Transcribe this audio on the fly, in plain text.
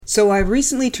So I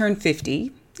recently turned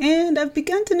 50, and I've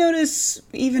begun to notice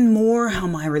even more how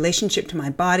my relationship to my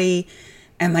body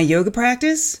and my yoga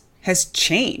practice has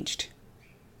changed.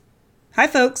 Hi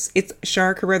folks, it's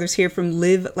Shara Carruthers here from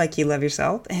Live Like You Love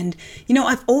Yourself, and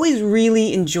I've always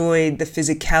really enjoyed the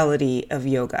physicality of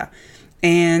yoga.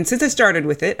 And since I started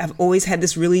with it, I've always had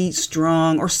this really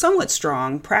strong or somewhat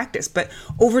strong practice. But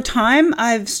over time,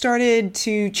 I've started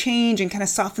to change and kind of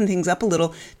soften things up a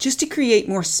little just to create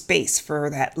more space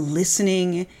for that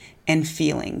listening and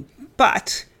feeling.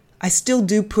 But I still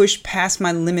do push past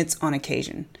my limits on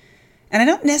occasion. And I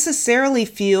don't necessarily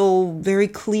feel very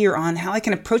clear on how I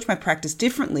can approach my practice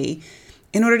differently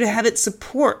in order to have it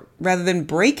support rather than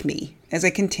break me as I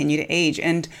continue to age.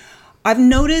 And I've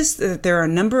noticed that there are a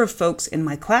number of folks in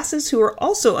my classes who are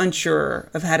also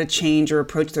unsure of how to change or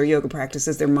approach their yoga practice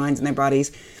as their minds and their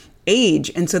bodies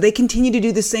age. And so they continue to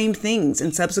do the same things.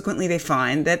 And subsequently, they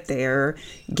find that they're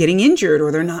getting injured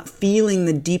or they're not feeling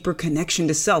the deeper connection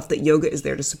to self that yoga is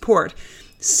there to support.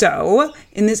 So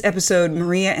in this episode,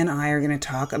 Maria and I are going to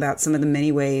talk about some of the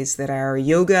many ways that our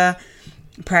yoga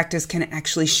practice can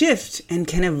actually shift and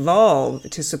can evolve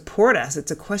to support us.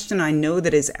 It's a question I know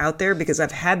that is out there because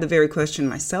I've had the very question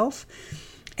myself.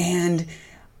 And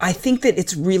I think that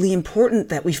it's really important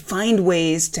that we find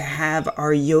ways to have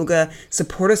our yoga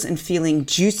support us in feeling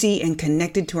juicy and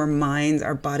connected to our minds,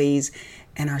 our bodies,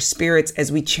 and our spirits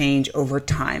as we change over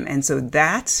time. And so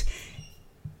that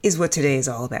is what today is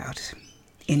all about.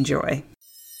 Enjoy.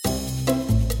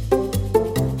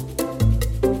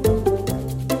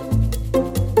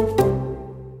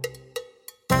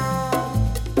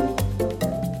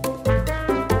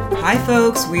 Hi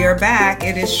folks, we are back.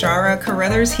 It is Shara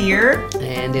Carruthers here.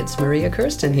 And it's Maria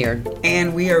Kirsten here.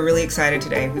 And we are really excited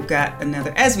today. We've got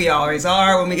another, as we always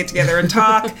are when we get together and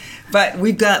talk, but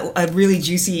we've got a really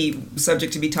juicy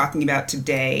subject to be talking about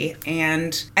today.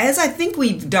 And as I think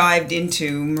we've dived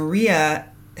into, Maria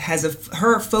has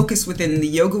her focus within the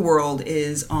yoga world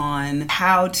is on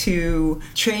how to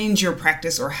change your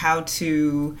practice or how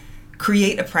to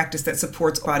create a practice that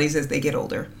supports bodies as they get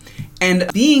older.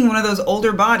 And being one of those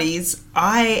older bodies,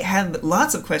 I have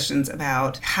lots of questions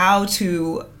about how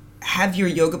to have your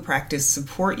yoga practice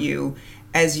support you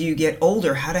as you get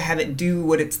older, how to have it do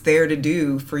what it's there to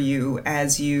do for you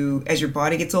as your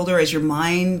body gets older, as your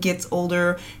mind gets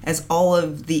older, as all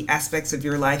of the aspects of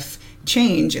your life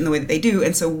change in the way that they do.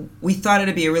 And so we thought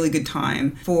it'd be a really good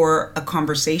time for a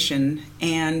conversation.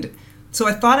 And so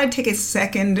I thought I'd take a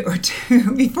second or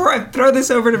two before I throw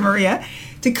this over to Maria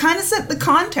to kind of set the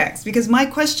context, because my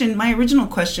original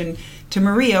question to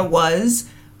Maria was,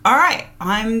 all right,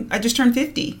 I just turned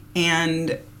 50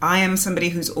 and I am somebody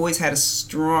who's always had a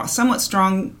somewhat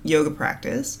strong yoga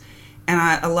practice.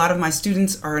 And a lot of my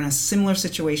students are in a similar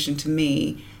situation to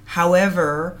me.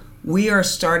 However, we are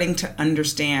starting to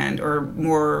understand, or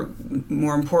more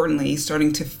importantly,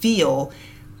 starting to feel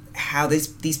how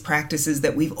these practices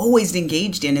that we've always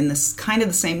engaged in this kind of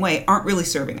the same way aren't really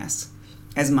serving us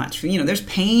as much. There's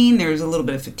pain, there's a little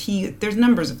bit of fatigue, there's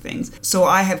numbers of things. So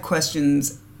I have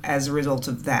questions as a result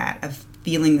of that, of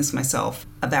feeling this myself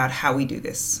about how we do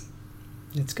this.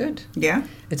 It's good. Yeah?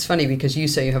 It's funny because you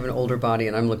say you have an older body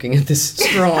and I'm looking at this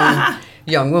strong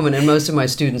young woman, and most of my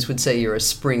students would say you're a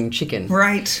spring chicken.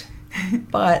 Right.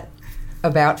 But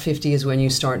about 50 is when you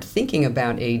start thinking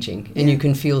about aging and you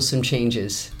can feel some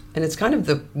changes. And it's kind of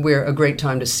a great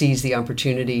time to seize the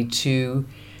opportunity to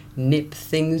nip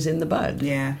things in the bud.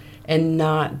 Yeah. And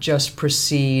not just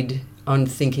proceed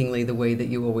unthinkingly the way that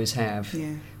you always have.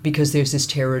 Yeah. Because there's this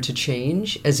terror to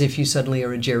change, as if you suddenly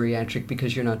are a geriatric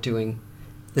because you're not doing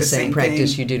the same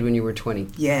practice you did when you were 20.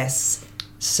 Yes.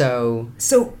 So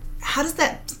how does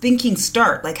that thinking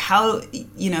start? Like how,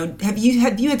 have you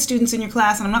had students in your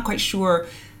class, and I'm not quite sure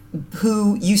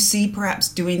who you see perhaps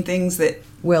doing things that...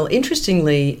 Well,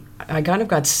 interestingly, I kind of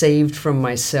got saved from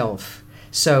myself.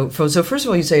 So first of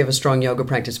all, you say you have a strong yoga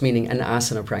practice, meaning an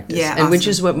asana practice. Yeah, and asana. Which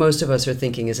is what most of us are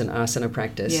thinking is an asana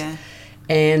practice. Yeah.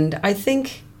 And I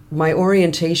think my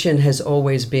orientation has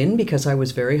always been because I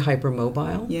was very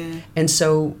hypermobile. Yeah. And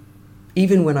so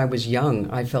even when I was young,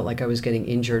 I felt like I was getting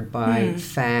injured by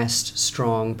fast,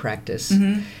 strong practice.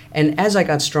 Mm-hmm. And as I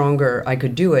got stronger, I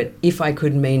could do it if I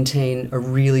could maintain a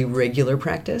really regular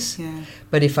practice. Yeah.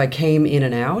 But if I came in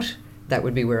and out, that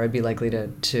would be where I'd be likely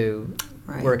to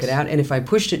Right. work it out. And if I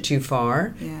pushed it too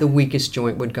far, the weakest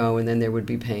joint would go and then there would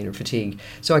be pain or fatigue.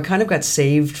 So I kind of got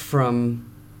saved from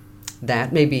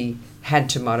that, maybe had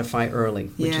to modify early,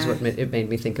 which is what it made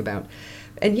me think about.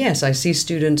 And yes, I see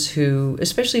students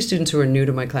especially students who are new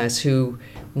to my class, who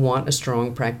want a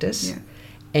strong practice. Yeah.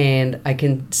 And I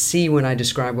can see when I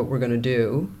describe what we're going to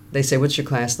do, they say, what's your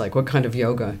class like? What kind of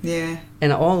yoga? Yeah.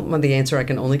 And the answer I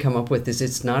can only come up with is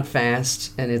it's not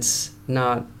fast and it's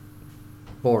not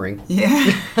boring.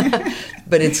 Yeah.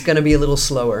 But it's going to be a little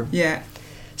slower. Yeah.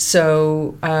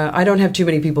 So I don't have too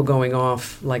many people going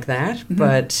off like that,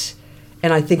 mm-hmm.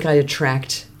 And I think I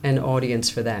attract an audience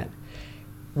for that,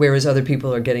 whereas other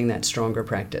people are getting that stronger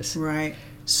practice. Right.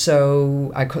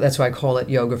 So that's why I call it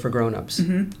yoga for grown-ups.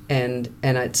 Mm-hmm. And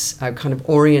I've kind of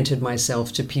oriented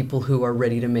myself to people who are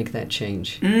ready to make that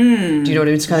change. Do you know what I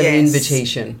mean? It's kind of an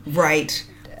invitation. Right.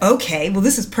 Okay. Well,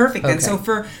 this is perfect then. Okay. So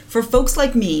for folks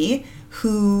like me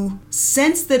who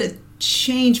sense that a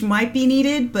change might be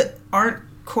needed but aren't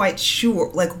quite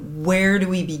sure, like, where do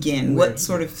we begin? What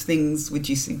sort of things would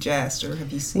you suggest, or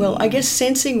have you seen? Well, I guess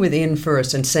sensing within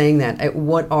first and saying that,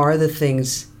 what are the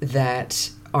things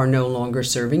that are no longer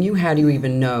serving you? How do you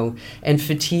even know? And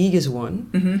fatigue is one.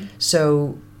 Mm-hmm.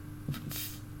 So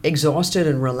exhausted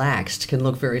and relaxed can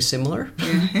look very similar.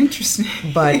 Yeah, interesting.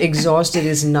 But exhausted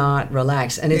is not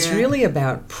relaxed. And it's really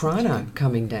about prana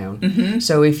coming down. Mm-hmm.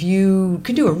 So if you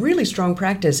can do a really strong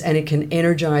practice and it can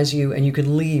energize you and you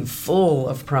can leave full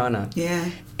of prana.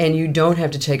 Yeah. And you don't have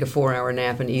to take a 4-hour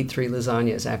nap and eat 3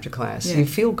 lasagnas after class. Yeah. You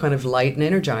feel kind of light and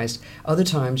energized. Other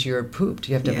times you're pooped.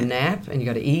 You have to have a nap and you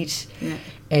got to eat. Yeah.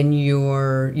 And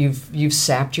you've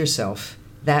sapped yourself.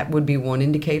 That would be one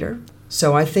indicator.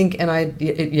 So I think,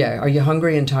 are you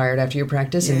hungry and tired after your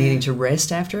practice and needing to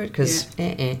rest after it? Because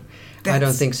I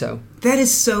don't think so. That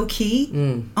is so key.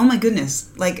 Oh my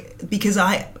goodness. Like, because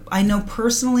I know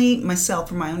personally myself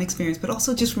from my own experience, but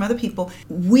also just from other people,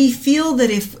 we feel that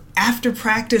if after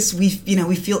practice we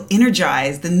feel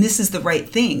energized, then this is the right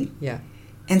thing. Yeah.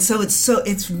 And so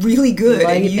it's really good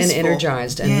light and useful. And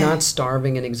energized and not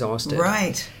starving and exhausted.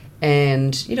 Right.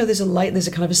 And there's a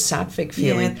kind of a sattvic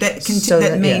feeling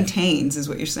that maintains is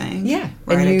what you're saying. Yeah,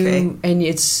 right. And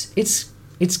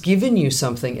it's given you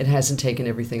something. It hasn't taken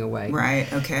everything away.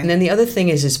 Right. Okay. And then the other thing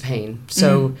is pain.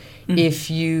 So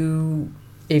if you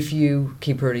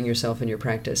keep hurting yourself in your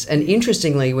practice, and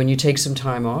interestingly, when you take some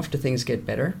time off, do things get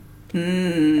better?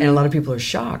 And a lot of people are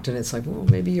shocked, and it's like, well,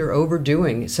 maybe you're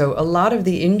overdoing. So a lot of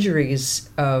the injuries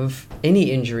of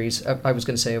I was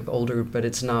going to say of older, but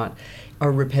it's not,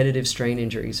 are repetitive strain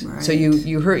injuries. Right. So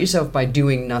you hurt yourself by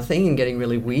doing nothing and getting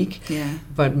really weak,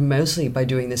 but mostly by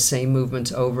doing the same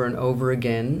movements over and over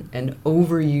again and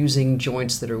overusing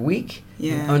joints that are weak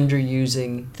and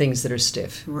underusing things that are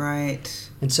stiff. Right.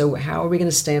 And so how are we going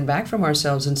to stand back from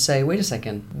ourselves and say, wait a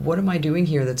second, what am I doing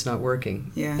here that's not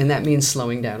working? Yeah. And that means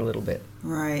slowing down a little bit.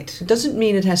 Right. It doesn't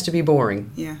mean it has to be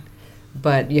boring. Yeah.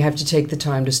 But you have to take the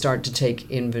time to start to take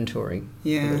inventory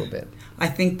a little bit. I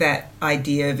think that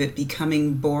idea of it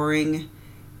becoming boring,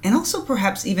 and also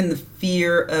perhaps even the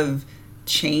fear of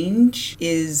change,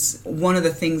 is one of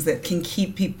the things that can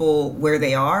keep people where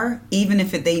they are, even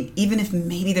if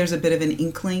maybe there's a bit of an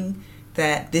inkling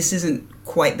that this isn't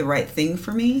quite the right thing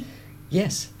for me.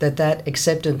 Yes, that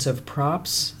acceptance of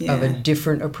props, of a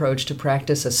different approach to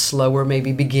practice, a slower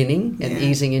maybe beginning and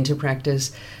easing into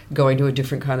practice, going to a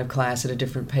different kind of class at a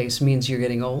different pace means you're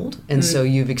getting old. And so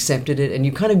you've accepted it and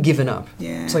you've kind of given up.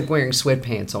 Yeah. It's like wearing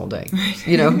sweatpants all day.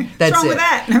 Right. That's what's wrong it. With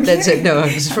that? That's it. No,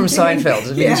 it's from Seinfeld.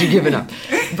 It means you've given up.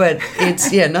 But it's,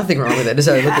 nothing wrong with it.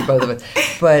 So I look at both of it.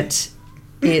 But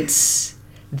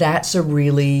that's a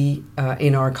really,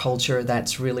 in our culture,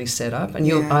 that's really set up. And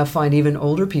I'll find even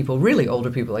older people, really older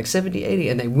people, like 70, 80,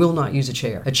 and they will not use a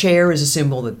chair. A chair is a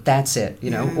symbol that's it,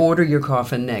 order your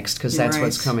coffin next, because that's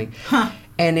what's coming. Huh.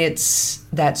 And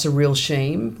that's a real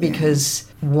shame, because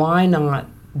why not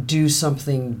do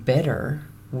something better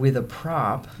with a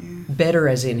prop, better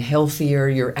as in healthier,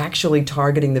 you're actually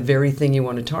targeting the very thing you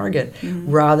want to target,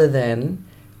 rather than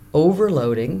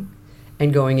overloading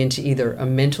and going into either a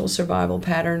mental survival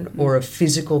pattern or a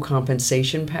physical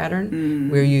compensation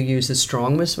pattern where you use the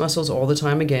strongest muscles all the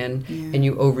time again and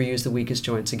you overuse the weakest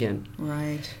joints again.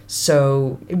 Right.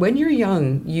 So when you're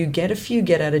young, you get a few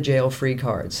get-out-of-jail-free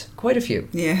cards, quite a few.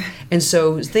 Yeah. And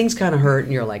so things kind of hurt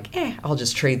and you're like, I'll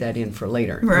just trade that in for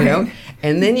later. Right.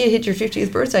 And then you hit your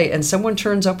 50th birthday and someone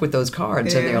turns up with those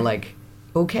cards and they're like,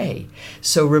 okay.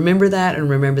 So remember that.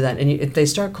 And they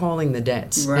start calling the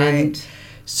debts. Right. And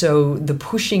so the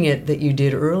pushing it that you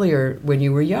did earlier when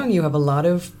you were young, you have a lot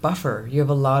of buffer. You have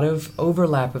a lot of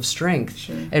overlap of strength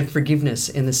and forgiveness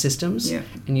in the systems. Yeah.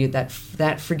 And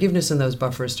that forgiveness and those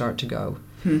buffers start to go.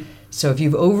 So if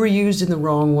you've overused in the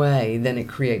wrong way, then it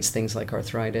creates things like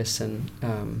arthritis and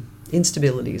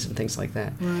instabilities and things like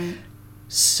that. Right.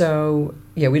 So,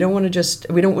 we don't want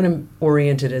to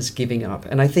orient it as giving up.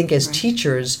 And I think as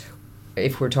teachers,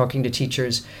 if we're talking to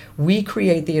teachers, we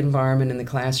create the environment in the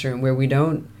classroom where we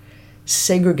don't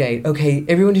segregate. Okay,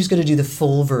 everyone who's going to do the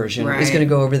full version is going to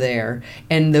go over there,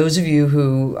 and those of you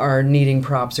who are needing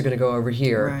props are going to go over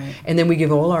here. Right. And then we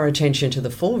give all our attention to the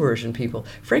full version people.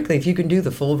 Frankly, if you can do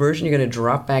the full version, you're going to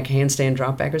drop back, handstand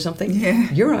drop back or something. Yeah.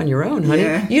 You're on your own, honey.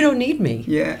 Yeah. You don't need me.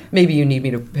 Yeah. Maybe you need me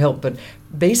to help, but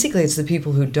basically it's the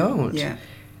people who don't. Yeah.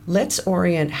 Let's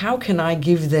orient, how can I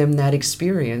give them that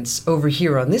experience over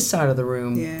here on this side of the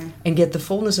room and get the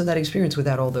fullness of that experience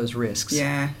without all those risks?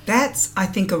 Yeah, that's, I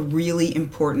think, a really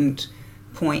important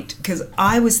point, because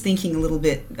I was thinking a little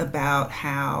bit about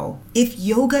how if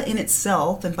yoga in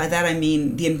itself, and by that I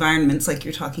mean the environments like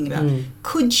you're talking about,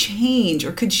 could change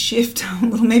or could shift a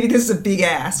little. Maybe this is a big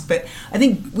ask, but I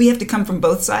think we have to come from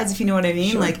both sides, if you know what I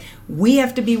mean. Sure. Like, we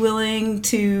have to be willing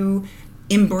to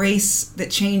embrace that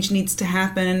change needs to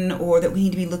happen, or that we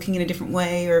need to be looking in a different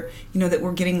way, or, you know, that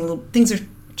we're getting a little, things are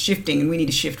shifting and we need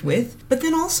to shift with. But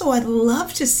then also I'd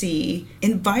love to see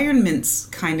environments,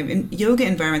 kind of in yoga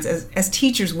environments, as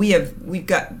teachers we've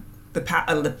got the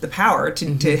power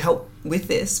to help with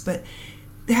this, but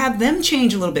have them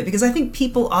change a little bit, because I think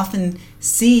people often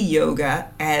see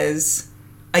yoga as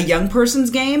a young person's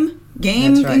game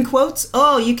in quotes.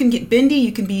 Oh, you can get bendy,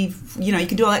 you can be, you know, you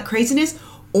can do all that craziness,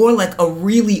 or like a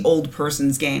really old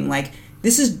person's game. Like,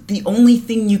 this is the only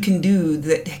thing you can do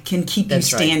that can keep you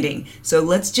standing. Right. So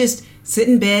let's just sit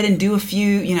in bed and do a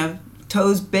few, you know,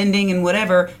 toes bending and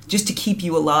whatever, just to keep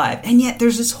you alive. And yet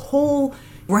there's this whole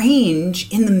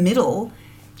range in the middle.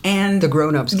 And the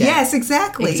grown-ups gap. Yes,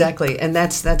 exactly. Exactly. And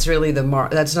that's really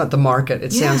that's not the market,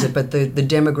 it sounds it, but the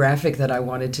demographic that I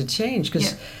wanted to change.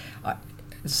 Because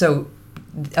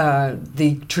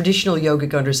the traditional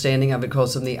yogic understanding of it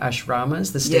calls them the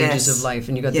ashramas, the stages of life.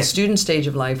 And you got the student stage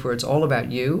of life where it's all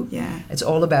about you. Yeah. It's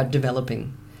all about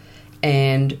developing.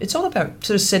 And it's all about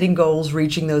sort of setting goals,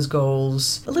 reaching those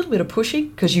goals, a little bit of pushing,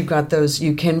 because you've got those,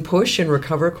 you can push and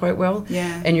recover quite well.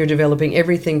 Yeah. And you're developing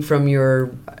everything from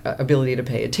your ability to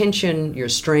pay attention, your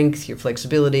strength, your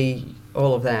flexibility,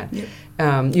 all of that. Yep.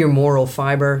 Your moral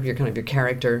fiber, your kind of your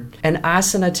character. And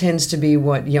asana tends to be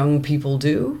what young people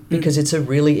do, because it's a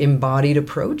really embodied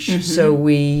approach. Mm-hmm. So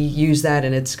we use that,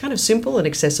 and it's kind of simple and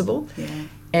accessible. Yeah.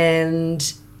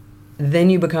 And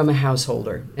then you become a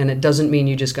householder. And it doesn't mean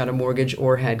you just got a mortgage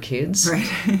or had kids.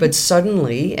 Right. But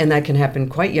suddenly, and that can happen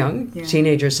quite young,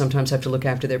 teenagers sometimes have to look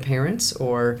after their parents,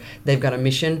 or they've got a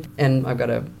mission. And I've got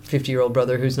a 50-year-old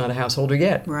brother who's not a householder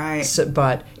yet. Right. So,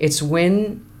 but it's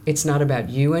when it's not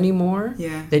about you anymore,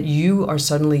 that you are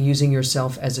suddenly using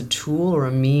yourself as a tool or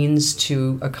a means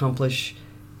to accomplish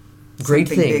great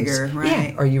something things. Bigger, right.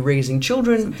 Yeah. Are you raising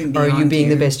children? Are you being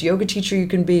the best yoga teacher you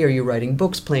can be? Are you writing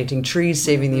books, planting trees,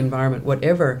 saving the environment,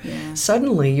 whatever? Yeah.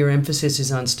 Suddenly your emphasis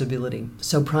is on stability.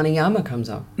 So pranayama comes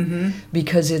up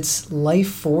because it's life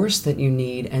force that you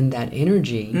need, and that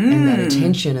energy and that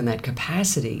attention and that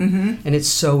capacity. And it's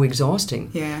so exhausting.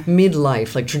 Yeah.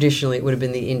 Midlife, like traditionally it would have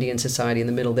been the Indian society in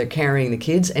the middle. They're carrying the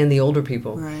kids and the older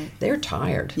people. Right. They're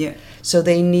tired. Yeah. So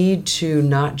they need to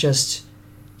not just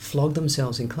flog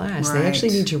themselves in class. Right. They actually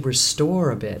need to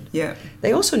restore a bit. Yeah.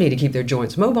 They also need to keep their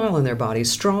joints mobile and their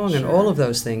bodies strong and all of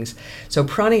those things. So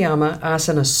pranayama,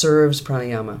 asana serves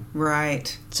pranayama.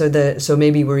 Right. So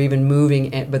maybe we're even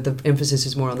moving, but the emphasis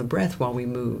is more on the breath while we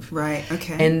move. Right,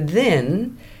 okay. And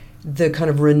then the kind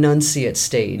of renunciate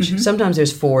stage. Sometimes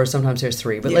there's 4, sometimes there's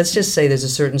 3. But let's just say there's a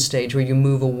certain stage where you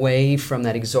move away from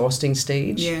that exhausting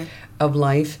stage of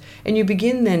life. And you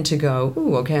begin then to go,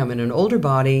 ooh, okay, I'm in an older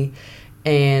body,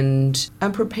 and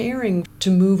I'm preparing to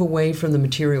move away from the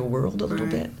material world a little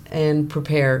bit and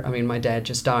prepare. I mean, my dad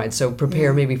just died, so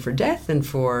prepare maybe for death and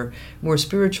for more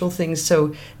spiritual things.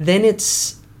 So then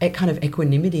it's a kind of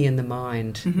equanimity in the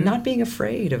mind, not being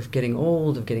afraid of getting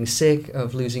old, of getting sick,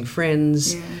 of losing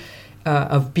friends,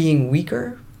 of being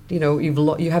weaker. You know,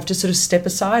 you have to sort of step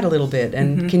aside a little bit.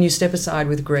 And can you step aside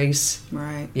with grace?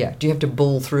 Right. Yeah. Do you have to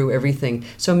bull through everything?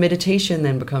 So meditation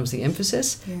then becomes the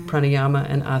emphasis. Yeah. Pranayama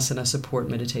and asana support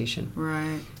meditation.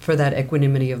 Right. For that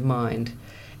equanimity of mind.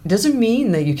 It doesn't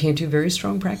mean that you can't do very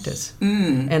strong practice.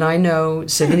 And I know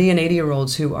 70 and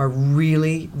 80-year-olds who are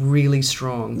really, really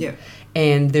strong. Yeah.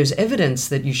 And there's evidence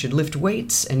that you should lift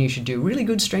weights and you should do really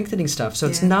good strengthening stuff. So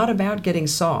it's not about getting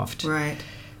soft. Right.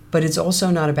 But it's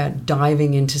also not about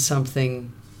diving into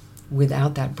something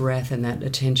without that breath and that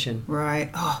attention. Right.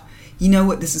 Oh, you know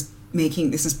what this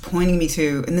is pointing me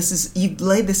to, and you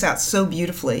laid this out so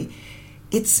beautifully.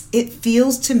 It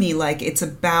feels to me like it's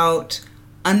about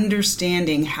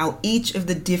understanding how each of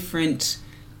the different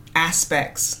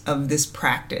aspects of this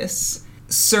practice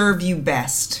serve you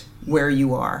best where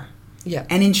you are. Yeah.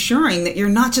 And ensuring that you're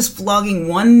not just flogging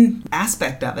one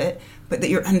aspect of it, but that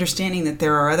you're understanding that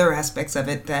there are other aspects of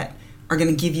it that are going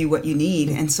to give you what you need.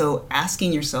 And so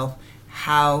asking yourself,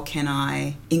 how can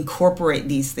I incorporate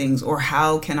these things, or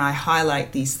how can I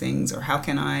highlight these things, or how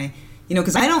can I,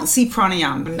 because I don't see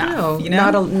pranayama enough.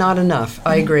 No, not enough.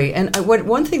 I agree. And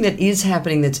one thing that is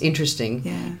happening that's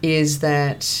interesting is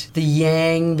that the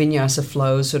yang vinyasa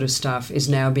flow sort of stuff is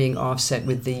now being offset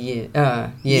with the yin.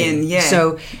 Yeah.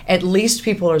 So at least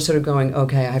people are sort of going,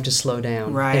 okay, I have to slow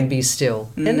down and be still.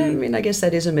 And I mean, I guess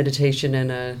that is a meditation,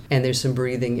 and there's some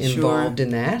breathing involved in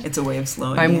that. It's a way of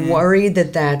slowing. I'm worried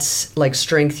that that's like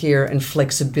strength here and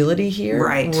flexibility here,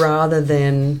 rather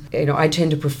than, I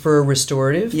tend to prefer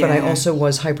restorative, but I also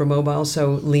was hypermobile,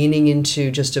 so leaning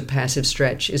into just a passive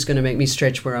stretch is going to make me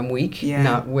stretch where I'm weak,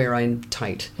 not where I'm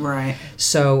tight. Right.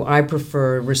 So I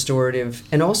prefer restorative,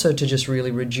 and also to just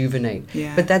really rejuvenate.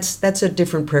 Yeah. But that's a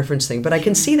different preference thing. But I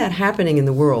can see that happening in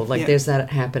the world. Like there's that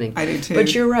happening. I do too.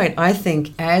 But you're right. I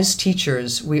think as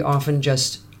teachers, we often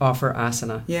just offer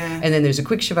asana. Yeah. And then there's a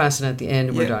quick shavasana at the end,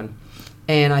 and we're done.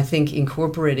 And I think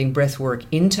incorporating breath work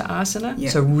into asana,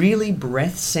 so really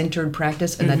breath-centered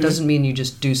practice, and that doesn't mean you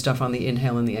just do stuff on the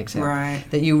inhale and the exhale. Right.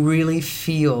 That you really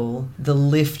feel the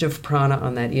lift of prana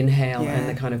on that inhale and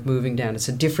the kind of moving down. It's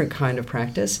a different kind of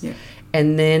practice. Yeah.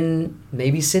 And then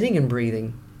maybe sitting and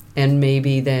breathing, and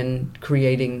maybe then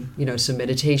creating, some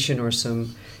meditation or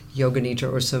some yoga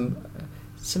nidra or some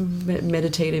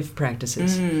meditative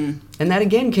practices. And that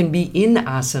again can be in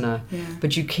asana,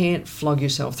 but you can't flog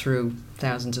yourself through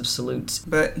thousands of salutes.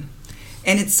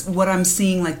 And it's what I'm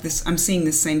seeing, like this, I'm seeing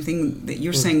the same thing that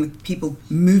you're saying with people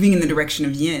moving in the direction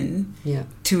of yin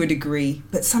to a degree,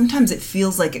 but sometimes it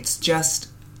feels like it's just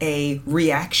a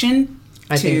reaction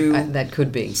I think that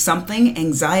could be something,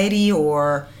 anxiety,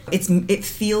 or it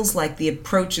feels like the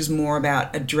approach is more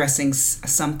about addressing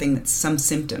something that's some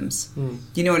symptoms.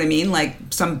 You know what I mean? Like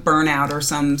some burnout or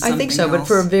something I think so, else. But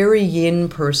for a very yin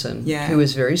person who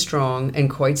is very strong and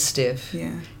quite stiff,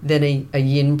 then a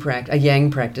yang practice,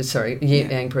 yang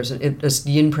person, a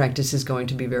yin practice is going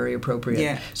to be very appropriate.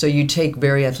 Yeah. So you take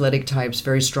very athletic types,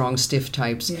 very strong, stiff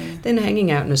types, then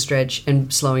hanging out in a stretch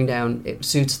and slowing down, it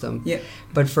suits them. Yeah.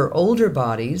 But for older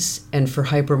bodies and for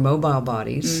hypermobile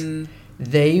bodies,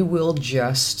 they will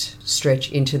just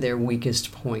stretch into their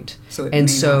weakest point.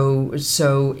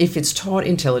 So if it's taught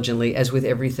intelligently, as with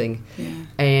everything,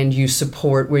 and you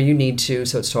support where you need to,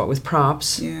 so it's taught with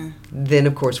props, then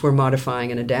of course we're modifying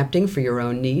and adapting for your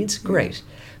own needs. Great.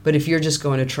 But if you're just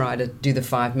going to try to do the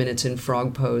 5 minutes in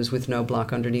frog pose with no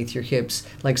block underneath your hips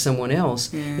like someone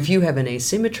else, if you have an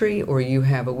asymmetry or you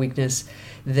have a weakness,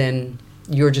 then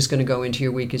you're just going to go into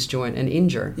your weakest joint and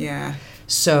injure. Yeah.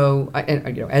 So,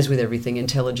 as with everything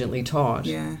intelligently taught,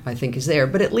 I think is there.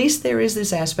 But at least there is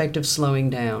this aspect of slowing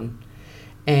down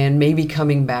and maybe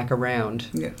coming back around.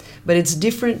 Yeah. But it's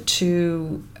different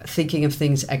to thinking of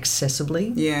things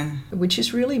accessibly, which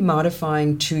is really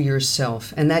modifying to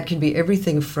yourself. And that can be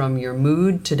everything from your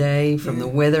mood today, from the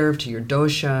weather, to your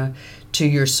dosha, to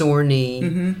your sore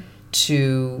knee,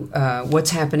 to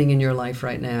what's happening in your life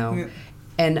right now. Yeah.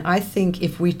 And I think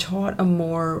if we taught a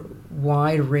more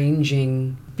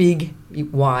wide-ranging, big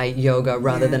Y yoga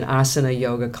rather than asana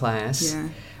yoga class,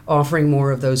 offering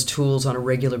more of those tools on a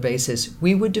regular basis,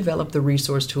 we would develop the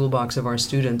resource toolbox of our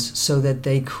students so that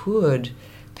they could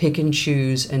pick and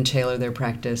choose and tailor their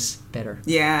practice better.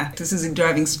 Yeah, this is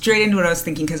driving straight into what I was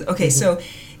thinking, because,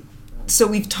 So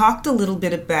we've talked a little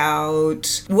bit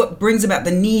about what brings about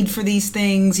the need for these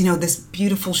things, this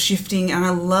beautiful shifting, and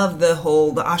I love the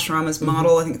ashramas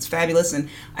model. I think it's fabulous, and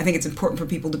I think it's important for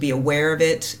people to be aware of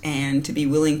it and to be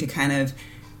willing to kind of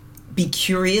be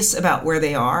curious about where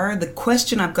they are. The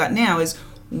question I've got now is,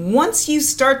 once you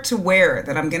start to aware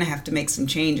that I'm going to have to make some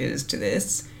changes to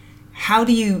this, how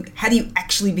do you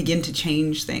actually begin to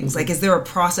change things? Like, is there a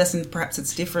process, and perhaps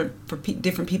it's different for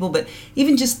different people, but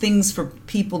even just things for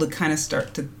people to kind of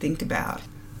start to think about?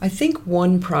 I think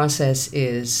one process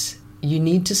is you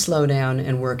need to slow down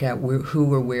and work out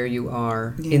who or where you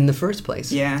are in the first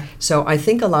place. Yeah. So I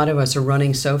think a lot of us are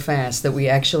running so fast that we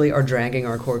actually are dragging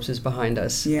our corpses behind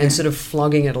us and sort of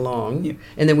flogging it along,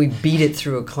 and then we beat it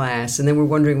through a class, and then we're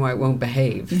wondering why it won't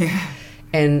behave. Yeah.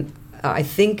 And I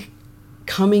think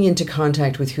coming into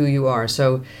contact with who you are.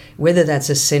 So whether that's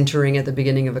a centering at the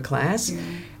beginning of a class,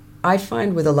 I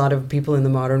find with a lot of people in the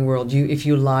modern world, if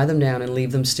you lie them down and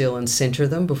leave them still and center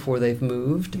them before they've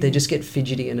moved, they just get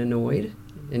fidgety and annoyed,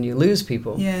 and you lose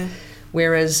people. Yeah.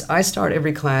 Whereas I start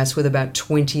every class with about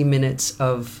 20 minutes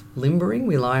of limbering.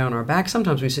 We lie on our back.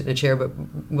 Sometimes we sit in a chair, but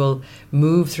we'll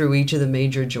move through each of the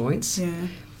major joints. Yeah.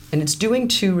 And it's doing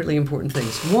two really important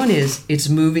things. One is it's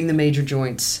moving the major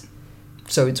joints,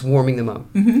 so it's warming them up.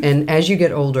 And as you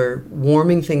get older,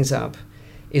 warming things up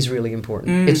is really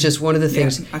important. It's just one of the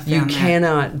things you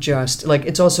cannot just, like,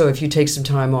 it's also if you take some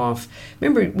time off.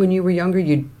 Remember when you were younger,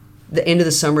 the end of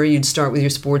the summer, you'd start with your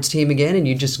sports team again and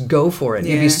you'd just go for it.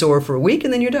 You'd be sore for a week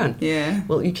and then you're done.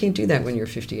 Well, you can't do that when you're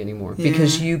 50 anymore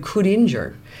because you could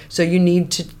injure. So you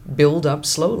need to build up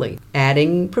slowly,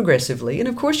 adding progressively. And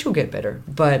of course you'll get better,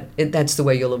 but that's the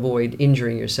way you'll avoid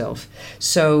injuring yourself.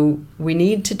 So we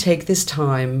need to take this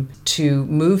time to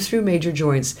move through major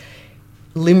joints,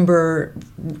 limber,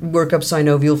 work up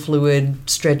synovial fluid,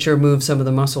 stretch or move some of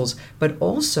the muscles, but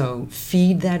also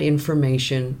feed that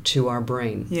information to our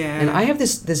brain. And I have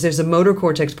there's a motor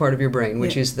cortex part of your brain,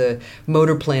 which is the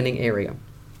motor planning area.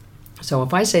 So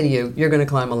if I say to you, you're going to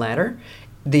climb a ladder,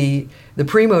 the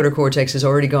premotor cortex is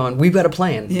already gone. We've got a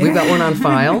plan. We've got one on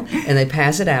file, and they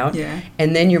pass it out.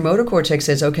 And then your motor cortex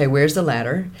says, okay, where's the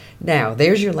ladder? Now,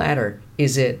 there's your ladder.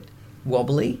 Is it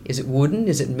wobbly? Is it wooden?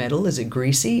 Is it metal? Is it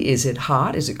greasy? Is it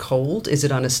hot? Is it cold? Is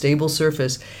it on a stable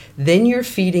surface? Then you're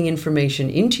feeding information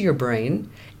into your brain,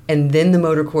 and then the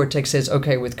motor cortex says,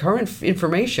 okay, with current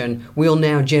information, we'll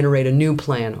now generate a new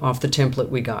plan off the template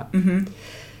we got.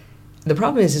 The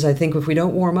problem is I think if we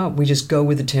don't warm up, we just go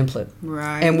with the template.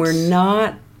 And we're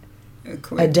not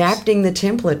adapting the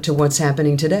template to what's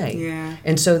happening today.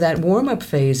 And so that warm-up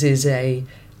phase is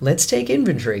let's take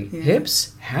inventory.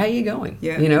 Hips, how are you going?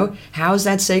 You know, how's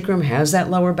that sacrum? How's that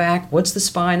lower back? What's the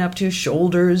spine up to?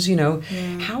 Shoulders, you know.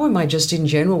 How am I just in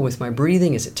general with my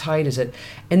breathing? Is it tight? Is it?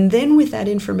 And then with that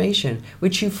information,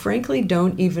 which you frankly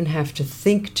don't even have to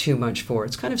think too much for.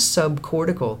 It's kind of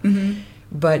subcortical.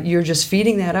 But you're just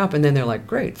feeding that up, and then they're like,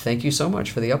 great, thank you so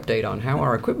much for the update on how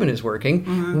our equipment is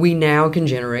working. We now can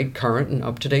generate current and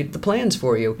up-to-date the plans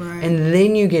for you. And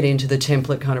then you get into the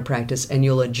template kind of practice, and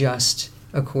you'll adjust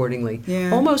accordingly,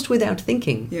 almost without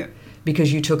thinking,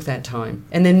 because you took that time.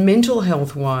 And then mental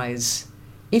health-wise,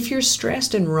 if you're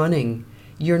stressed and running,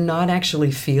 you're not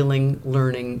actually feeling,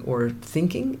 learning, or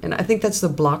thinking. And I think that's the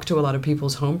block to a lot of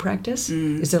people's home practice,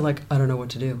 is they're like, I don't know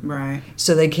what to do.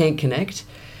 So they can't connect.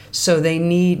 So they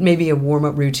need maybe a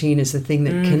warm-up routine is the thing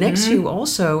that connects you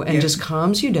also and just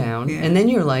calms you down. And then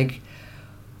you're like,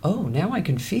 oh, now I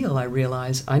can feel, I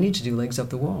realize I need to do legs up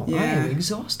the wall. I am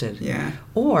exhausted.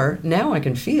 Or now I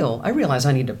can feel, I realize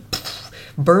I need to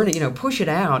burn it, push it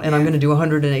out, and I'm going to do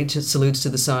 108 salutes to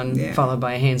the sun followed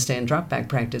by a handstand drop back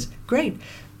practice. Great.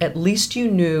 At least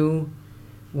you knew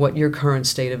what your current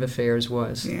state of affairs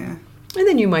was. And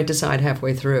then you might decide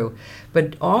halfway through.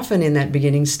 But often in that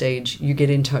beginning stage, you get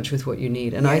in touch with what you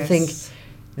need. And I think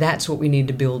that's what we need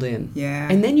to build in.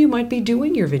 And then you might be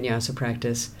doing your vinyasa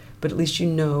practice, but at least you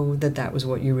know that that was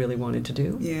what you really wanted to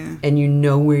do. And you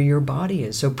know where your body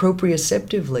is. So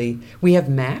proprioceptively, we have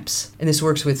maps, and this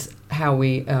works with how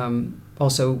we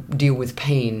also deal with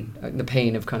pain, the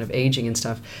pain of kind of aging and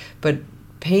stuff. But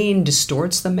pain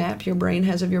distorts the map your brain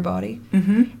has of your body,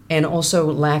 and also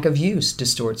lack of use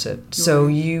distorts it. So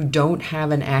you don't have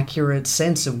an accurate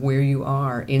sense of where you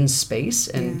are in space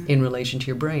and in relation to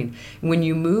your brain. When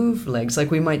you move legs, like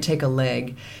we might take a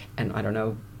leg and, I don't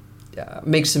know,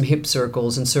 make some hip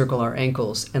circles and circle our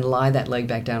ankles and lie that leg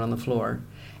back down on the floor.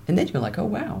 And then you're like, oh,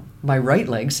 wow, my right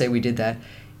leg, say we did that,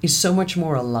 is so much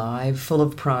more alive, full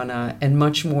of prana, and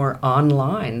much more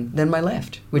online than my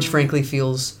left, which frankly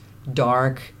feels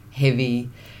dark, heavy,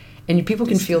 and people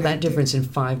can feel that difference in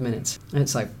 5 minutes. And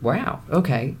it's like, wow,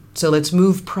 okay, so let's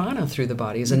move prana through the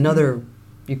body is another,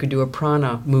 you could do a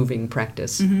prana moving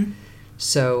practice.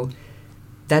 So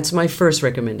that's my first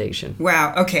recommendation.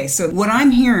 Wow, okay, so what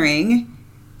I'm hearing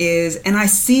is, and I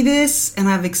see this, and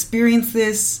I've experienced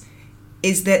this,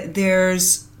 is that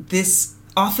there's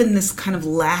often this kind of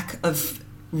lack of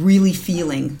really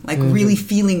feeling, really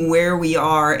feeling where we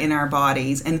are in our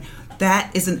bodies, and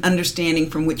that is an understanding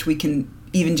from which we can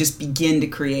even just begin to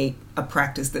create a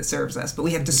practice that serves us. But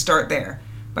we have to start there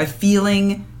by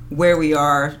feeling where we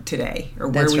are today or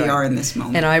where we are in this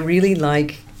moment. And I really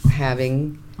like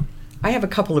I have a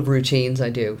couple of routines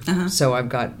I do. So I've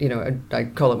got, I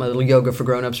call it my little yoga for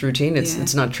grown-ups routine.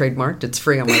 It's not trademarked. It's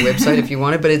free on my website if you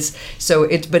want it. But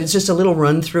it's just a little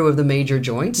run through of the major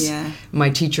joints.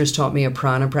 My teachers taught me a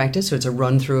prana practice, so it's a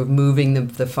run through of moving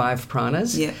the 5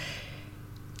 pranas.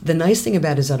 The nice thing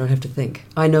about it is I don't have to think.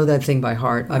 I know that thing by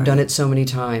heart. I've done it so many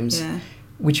times,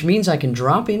 which means I can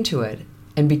drop into it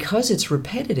And because it's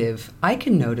repetitive, I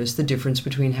can notice the difference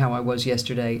between how I was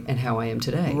yesterday and how I am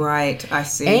today. Right, I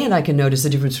see. And I can notice the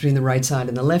difference between the right side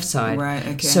and the left side. Right,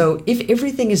 okay. So if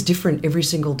everything is different every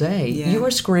single day, Yeah. you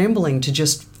are scrambling to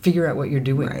just figure out what you're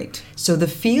doing. Right. So the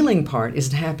feeling part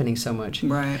isn't happening so much.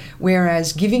 Right.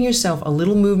 Whereas giving yourself a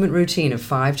little movement routine of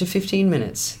 5 to 15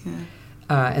 minutes,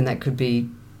 and that could be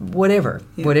whatever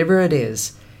it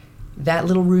is, that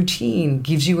little routine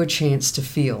gives you a chance to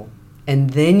feel.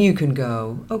 And then you can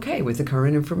go, okay, with the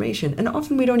current information. And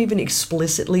often we don't even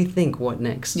explicitly think what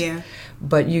next. Yeah.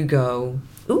 But you go,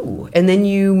 ooh. And then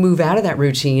you move out of that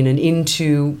routine and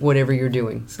into whatever you're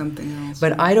doing. Something else.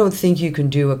 But I don't think you can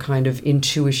do a kind of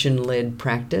intuition-led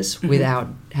practice without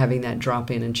having that drop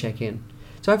in and check in.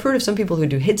 So I've heard of some people who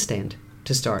do headstand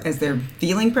to start. As their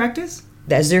feeling practice?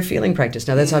 As their feeling practice.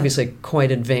 Now, that's obviously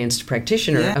quite advanced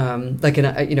practitioner. Yeah. Like in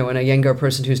a younger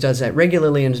person who does that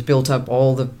regularly and has built up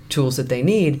all the tools that they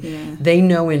need, they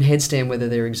know in headstand whether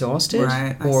they're exhausted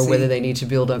or whether they need to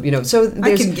build up. So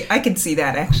I can see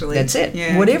that actually. That's it.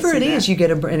 Yeah, whatever it is, you get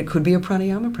and it could be a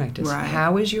pranayama practice. Right.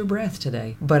 How is your breath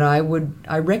today? But I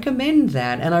recommend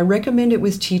that, and I recommend it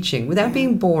with teaching without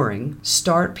being boring.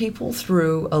 Start people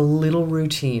through a little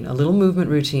routine, a little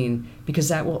movement routine, because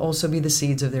that will also be the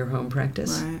seeds of their home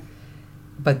practice. Right.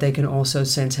 But they can also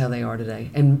sense how they are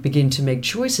today and begin to make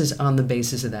choices on the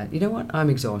basis of that. You know what? I'm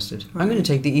exhausted. Right. I'm going to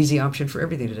take the easy option for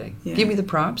everything today. Yeah. Give me the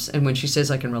props, and when she says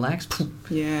I can relax,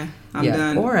 I'm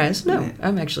done. Or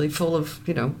I'm actually full of,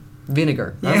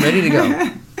 vinegar. I'm ready to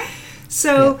go.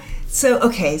 So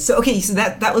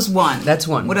that was one. That's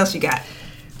one. What else you got?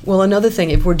 Well, another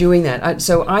thing, if we're doing that,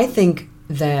 I think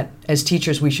that as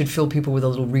teachers we should fill people with a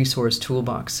little resource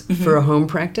toolbox for a home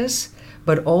practice,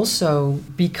 but also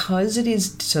because it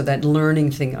is, so that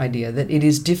learning thing idea, that it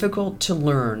is difficult to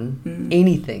learn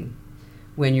anything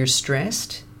when you're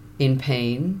stressed, in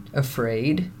pain,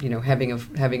 afraid,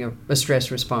 having a stress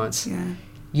response. Yeah.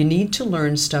 You need to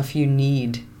learn stuff you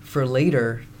need for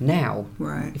later now,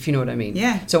 right? If you know what I mean.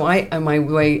 Yeah. So I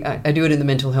do it in the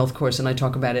mental health course, and I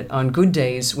talk about it on good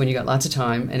days when you got lots of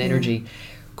time and energy.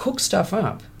 Cook stuff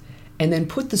up, and then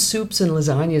put the soups and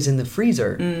lasagnas in the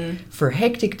freezer for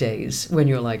hectic days when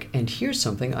you're like, and here's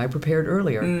something I prepared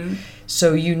earlier.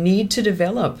 So you need to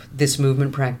develop this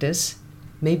movement practice,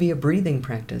 maybe a breathing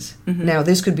practice. Now,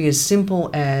 this could be as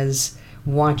simple as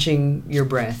watching your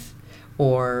breath,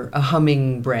 or a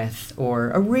humming breath, or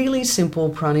a really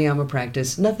simple pranayama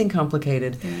practice, nothing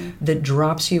complicated, that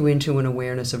drops you into an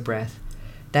awareness of breath.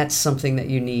 That's something that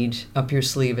you need up your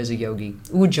sleeve as a yogi.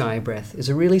 Ujjayi breath is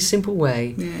a really simple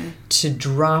way to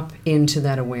drop into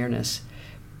that awareness.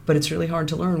 But it's really hard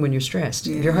to learn when you're stressed.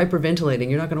 If you're hyperventilating,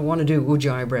 you're not going to want to do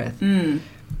Ujjayi breath.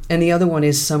 And the other one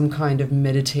is some kind of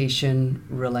meditation,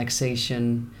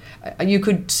 relaxation. You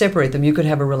could separate them. You could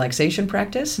have a relaxation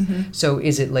practice. So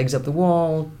is it legs up the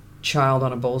wall, child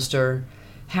on a bolster?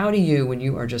 How do you, when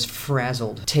you are just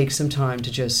frazzled, take some time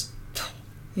to just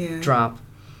drop?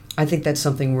 I think that's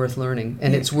something worth learning,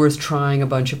 and it's worth trying a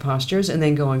bunch of postures and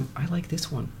then going, I like this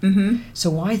one. So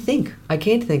why think? I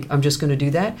can't think. I'm just going to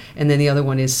do that. And then the other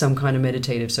one is some kind of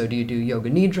meditative. So do you do yoga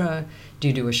nidra? Do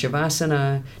you do a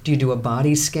shavasana? Do you do a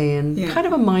body scan? Kind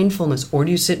of a mindfulness, or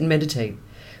do you sit and meditate?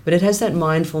 But it has that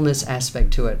mindfulness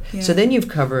aspect to it. So then you've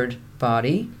covered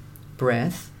body,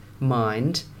 breath,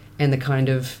 mind, and the kind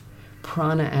of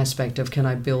prana aspect of can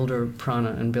I build or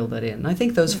prana and build that in. And I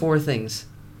think those four things,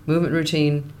 movement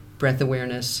routine, breath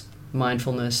awareness,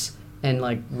 mindfulness, and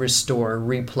restore,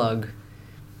 replug.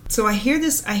 So I hear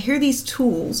these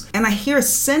tools, and I hear a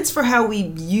sense for how we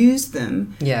use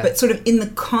them, but sort of in the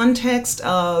context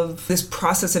of this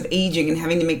process of aging and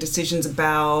having to make decisions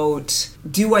about,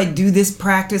 do I do this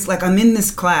practice? Like, I'm in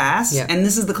this class, and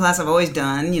this is the class I've always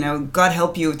done, God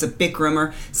help you, it's a Bikram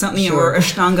or something, or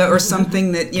Ashtanga or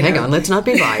something that, Hang on, let's not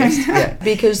be biased.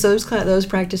 Because those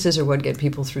practices are what get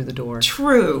people through the door.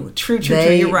 True.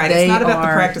 You're right. It's not about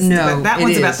the practice. No, that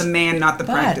one's about the man, not the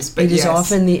practice. But it is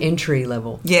often the entry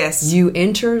level. Yes. You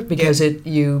enter because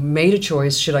you made a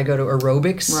choice. Should I go to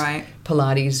aerobics,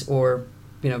 Pilates, or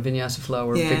Vinyasa Flow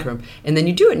or Bikram? And then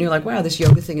you do it and you're like, wow, this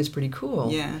yoga thing is pretty cool.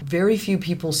 Very few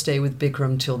people stay with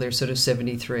Bikram till they're sort of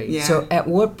 73. So at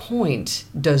what point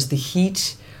does the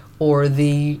heat or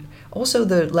also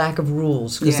the lack of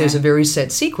rules, because there's a very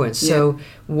set sequence. So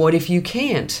what if you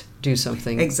can't do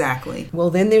something? Exactly.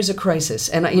 Well, then there's a crisis.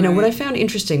 And what I found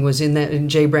interesting was in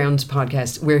Jay Brown's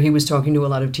podcast, where he was talking to a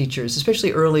lot of teachers,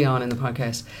 especially early on in the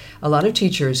podcast, a lot of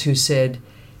teachers who said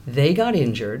they got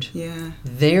injured,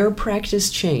 their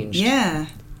practice changed,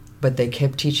 but they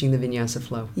kept teaching the Vinyasa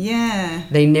Flow.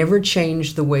 They never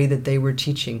changed the way that they were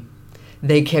teaching.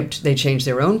 they changed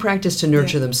their own practice to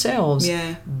nurture themselves.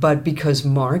 Yeah. But because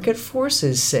market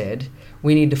forces said,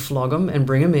 we need to flog them and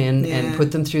bring them in and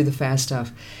put them through the fast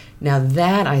stuff. Now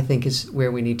that, I think, is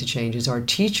where we need to change, is our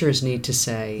teachers need to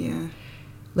say,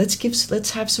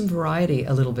 let's have some variety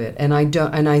a little bit. And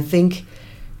I think,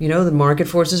 you know, the market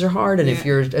forces are hard, and if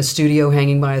you're a studio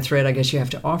hanging by a thread, I guess you have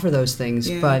to offer those things.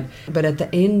 But at the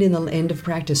end of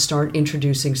practice, start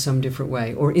introducing some different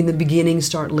way, or in the beginning,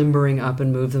 start limbering up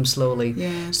and move them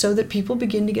slowly, so that people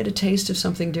begin to get a taste of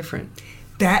something different.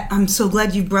 That, I'm so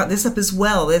glad you brought this up as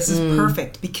well. This is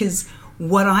perfect, because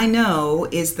what I know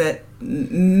is that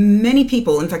many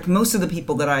people, in fact, most of the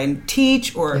people that I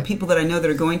teach, or people that I know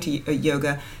that are going to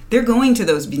yoga, they're going to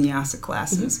those vinyasa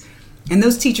classes. And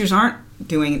those teachers aren't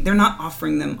they're not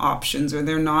offering them options, or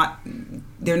they're not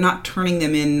turning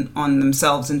them in on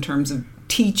themselves in terms of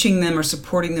teaching them or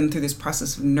supporting them through this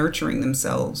process of nurturing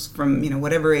themselves from, you know,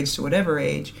 whatever age to whatever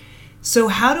age. So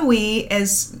how do we,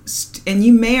 and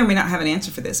you may or may not have an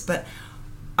answer for this, but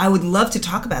I would love to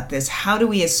talk about this. How do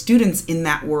we as students in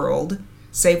that world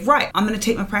say, right, I'm going to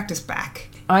take my practice back?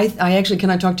 I actually,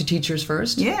 can I talk to teachers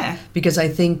first? Yeah. Because I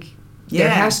think there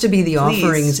has to be the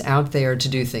offerings out there to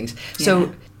do things.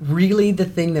 So really, the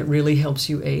thing that really helps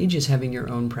you age is having your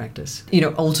own practice. You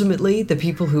know, ultimately, the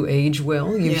people who age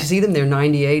well, you see them, they're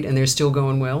 98 and they're still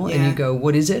going well, and you go,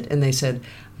 what is it? And they said,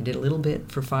 I did a little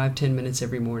bit for 5-10 minutes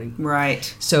every morning.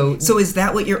 Right. So is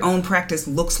that what your own practice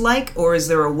looks like, or is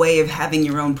there a way of having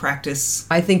your own practice?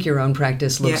 I think your own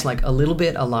practice looks like a little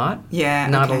bit, a lot. Yeah.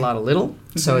 Not a lot, a little.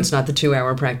 So it's not the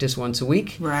 2-hour practice once a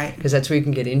week. Right. Because that's where you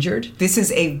can get injured. This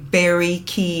is a very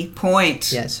key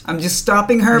point. Yes. I'm just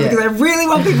stopping her because I really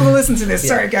want people to listen to this.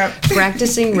 Sorry, go.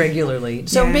 Practicing regularly.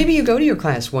 So maybe you go to your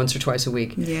class once or twice a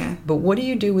week. Yeah. But what do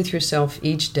you do with yourself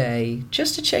each day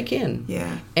just to check in?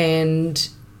 Yeah. And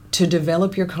to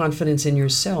develop your confidence in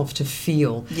yourself, to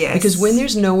feel. Yes. Because when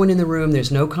there's no one in the room, there's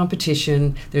no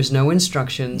competition, there's no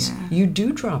instructions, you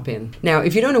do drop in. Now,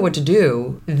 if you don't know what to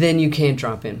do, then you can't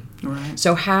drop in. Right.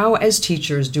 So how, as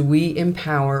teachers, do we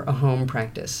empower a home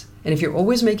practice? And if you're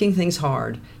always making things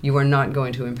hard, you are not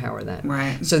going to empower that.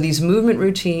 Right. So these movement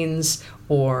routines,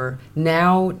 or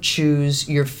now choose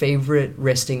your favorite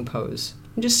resting pose.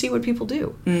 And just see what people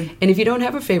do. And if you don't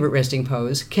have a favorite resting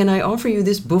pose, can I offer you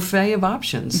this buffet of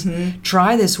options?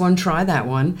 Try this one, try that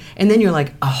one, and then you're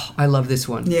like, oh, I love this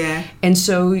one. Yeah. And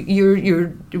so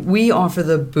we offer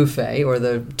the buffet, or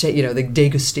the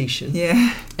degustation.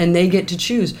 Yeah. And they get to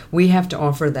choose. We have to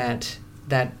offer that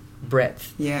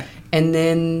breadth. Yeah.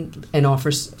 And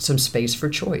offer some space for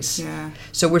choice. Yeah.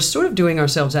 So we're sort of doing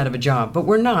ourselves out of a job, but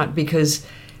we're not, because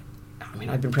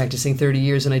I've been practicing 30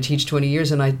 years and I teach 20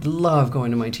 years, and I love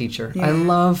going to my teacher. I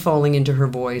love falling into her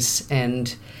voice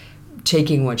and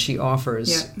taking what she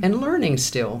offers and learning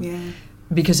still,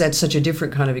 because that's such a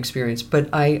different kind of experience. But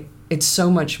it's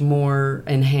so much more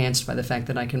enhanced by the fact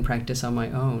that I can practice on my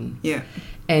own. Yeah.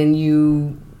 And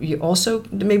you also,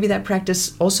 maybe that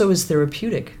practice also is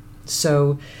therapeutic.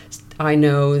 So I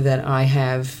know that I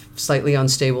have slightly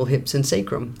unstable hips and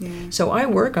sacrum. Yeah. So I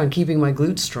work on keeping my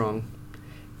glutes strong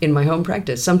in my home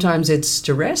practice. Sometimes it's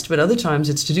to rest, but other times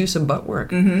it's to do some butt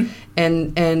work. And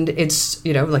it's,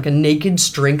 like a naked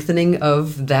strengthening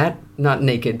of that, not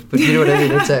naked, but you know what I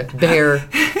mean? It's a bare,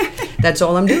 that's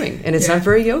all I'm doing. And it's not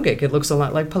very yogic. It looks a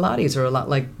lot like Pilates, or a lot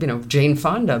like, Jane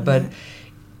Fonda, but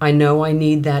I know I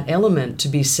need that element to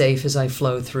be safe as I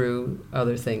flow through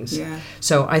other things. Yeah.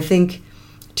 So I think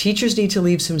teachers need to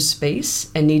leave some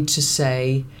space and need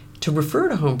to refer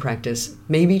to home practice,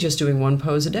 maybe just doing one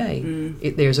pose a day.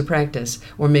 There's a practice,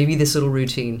 or maybe this little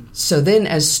routine. So then,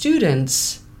 as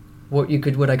students, what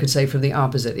I could say from the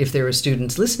opposite, if there are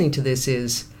students listening to this,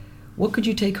 is, what could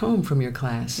you take home from your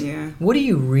class? Yeah. What do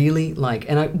you really like?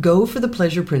 And I go for the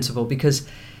pleasure principle, because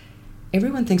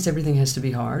everyone thinks everything has to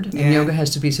be hard, and yoga has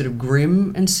to be sort of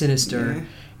grim and sinister. Yeah.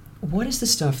 What is the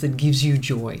stuff that gives you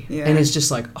joy? Yeah. And it's just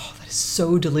like, oh, that is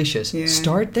so delicious. Yeah.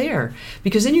 Start there,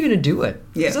 because then you're going to do it.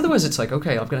 Because Yeah. otherwise it's like,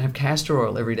 okay, I'm going to have castor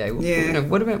oil every day. Yeah.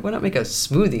 Why not make a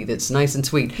smoothie that's nice and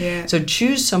sweet? Yeah. So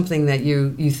choose something that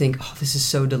you think, oh, this is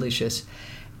so delicious.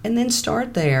 And then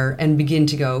start there and begin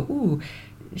to go, ooh,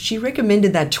 she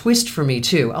recommended that twist for me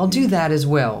too. I'll do that as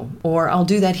well. Or I'll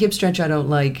do that hip stretch I don't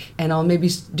like, and I'll maybe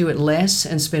do it less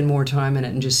and spend more time in it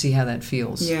and just see how that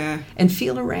feels. Yeah. And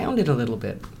feel around it a little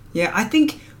bit. Yeah, I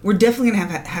think we're definitely going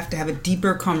to have to have a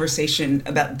deeper conversation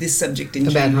about this subject in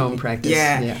general. About home practice.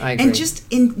 Yeah, I agree. And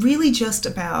just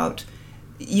about,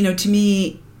 to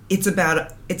me, it's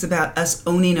about us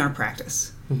owning our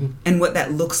practice and what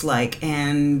that looks like.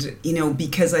 And,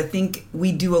 because I think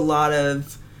we do a lot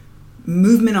of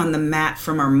movement on the mat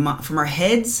from our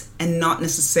heads, and not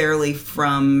necessarily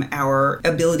from our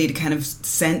ability to kind of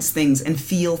sense things and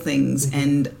feel things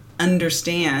and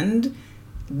understand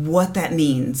what that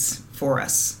means for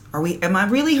us. Am I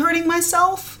really hurting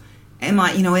myself?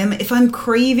 If I'm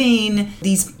craving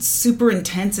these super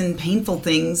intense and painful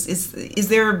things, is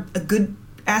there a good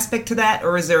aspect to that,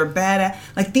 or is there a bad?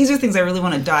 These are things I really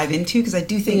want to dive into, because I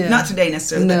do think not today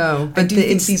necessarily. No, but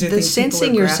the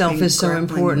sensing yourself is so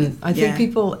important. I think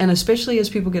people, and especially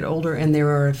as people get older, and there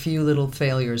are a few little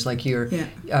failures, like you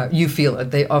feel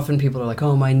it. People are like,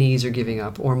 oh, my knees are giving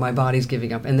up, or my body's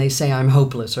giving up, and they say I'm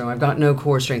hopeless, or I've got no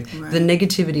core strength. Right. The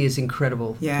negativity is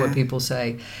incredible. What people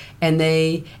say.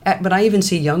 But I even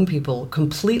see young people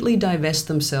completely divest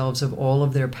themselves of all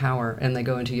of their power, and they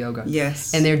go into yoga.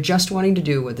 Yes. And they're just wanting to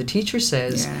do what the teacher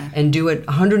says and do it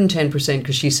 110%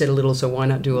 because she said a little, so why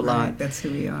not do a lot? That's who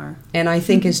we are. And I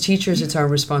think as teachers, it's our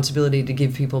responsibility to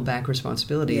give people back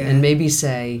responsibility and maybe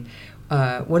say,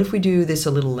 what if we do this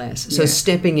a little less? So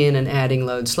stepping in and adding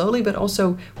load slowly, but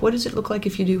also, what does it look like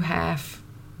if you do half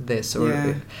this?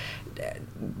 Or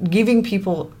giving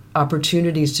people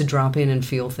opportunities to drop in and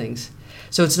feel things.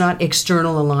 So it's not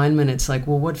external alignment. It's like,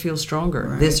 well, what feels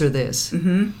stronger, this or this?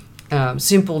 Mm-hmm.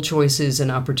 Simple choices and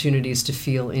opportunities to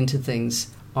feel into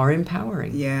things are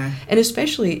empowering. Yeah. And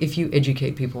especially if you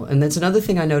educate people. And that's another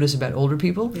thing I notice about older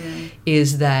people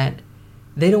is that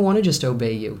they don't want to just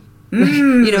obey you.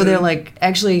 They're like,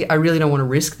 actually, I really don't want to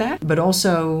risk that, but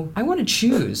also I want to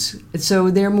choose. So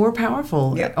they're more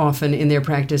powerful often in their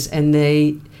practice, and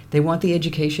they want the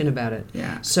education about it.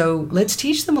 Yeah. So let's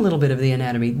teach them a little bit of the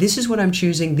anatomy. This is what I'm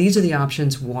choosing. These are the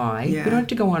options. Why? Yeah. We don't have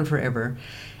to go on forever.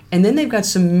 And then they've got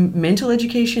some mental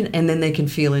education, and then they can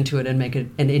feel into it and make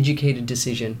an educated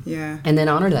decision. Yeah. And then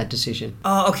honor that decision.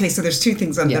 Oh, okay. So there's two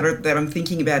things that I'm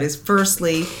thinking about. Is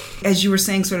firstly, as you were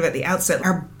saying sort of at the outset,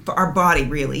 our body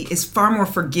really is far more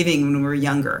forgiving when we're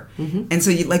younger. Mm-hmm. And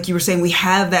so like you were saying, we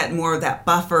have that more of that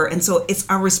buffer. And so it's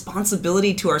our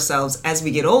responsibility to ourselves as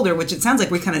we get older, which it sounds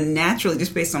like we kind of naturally,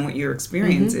 just based on what your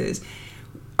experience is,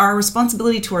 our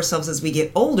responsibility to ourselves as we get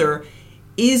older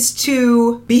is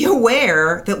to be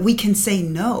aware that we can say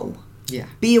no. Yeah.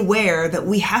 Be aware that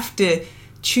we have to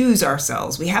choose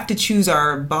ourselves. We have to choose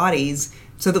our bodies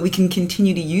so that we can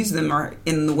continue to use them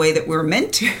in the way that we're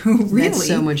meant to, really. That's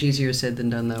so much easier said than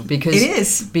done, though. Because it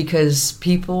is. Because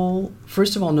people,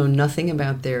 first of all, know nothing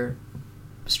about their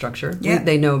structure. Yeah.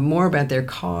 They know more about their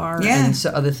car and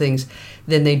other things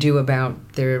than they do about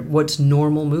what's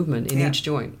normal movement in each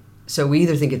joint. So we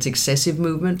either think it's excessive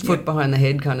movement, foot behind the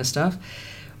head kind of stuff,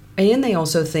 and they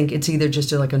also think it's either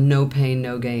just like a no pain,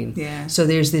 no gain. Yeah. So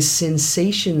there's this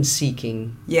sensation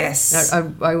seeking. Yes.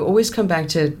 I always come back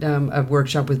to a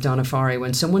workshop with Donna Farhi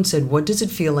when someone said, what does it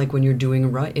feel like when you're doing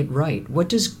it right? What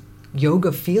does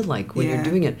yoga feel like when you're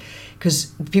doing it?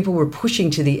 Because people were pushing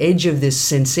to the edge of this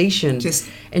sensation.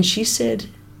 And she said,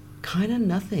 kind of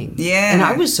nothing. Yeah. And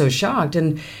I was so shocked.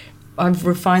 And I've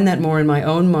refined that more in my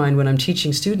own mind when I'm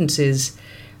teaching students is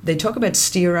they talk about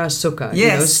sthira, sukha.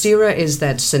 Yes. Sthira is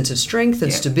that sense of strength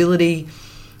and stability,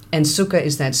 and sukha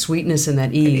is that sweetness and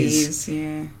that ease.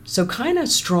 So kind of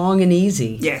strong and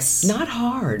easy. Yes. Not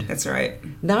hard. That's right.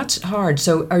 Not hard.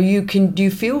 So do you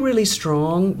feel really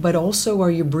strong, but also are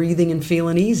you breathing and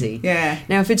feeling easy? Yeah.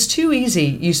 Now, if it's too easy,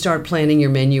 you start planning your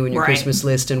menu and your Christmas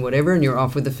list and whatever, and you're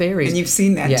off with the fairies. And you've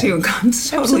seen that too.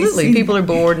 Absolutely. People are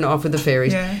bored and off with the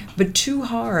fairies. Yeah. But too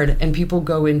hard, and people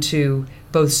go into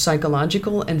both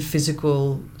psychological and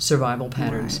physical survival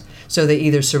patterns. Right. So they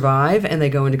either survive and they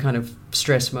go into kind of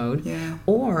stress mode,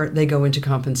 or they go into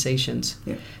compensations.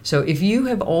 Yeah. So if you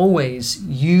have always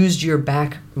used your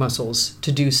back muscles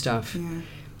to do stuff,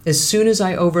 as soon as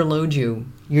I overload you,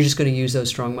 you're just going to use those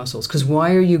strong muscles. Because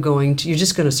why are you you're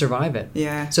just going to survive it.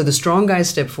 Yeah. So the strong guys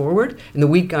step forward, and the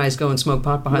weak guys go and smoke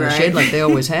pot behind the shade like they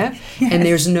always have, and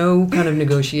there's no kind of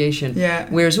negotiation. Yeah.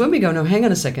 Whereas when we go, no, hang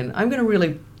on a second, I'm going to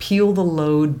really peel the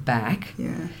load back,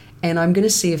 and I'm going to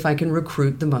see if I can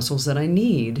recruit the muscles that I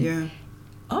need. Yeah.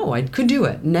 Oh, I could do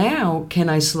it. Now, can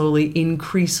I slowly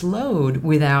increase load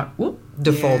without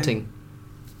defaulting? Yeah.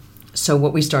 So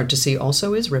what we start to see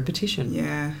also is repetition.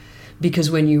 Yeah. Because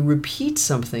when you repeat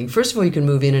something, first of all, you can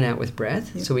move in and out with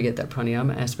breath, so we get that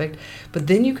pranayama aspect. But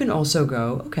then you can also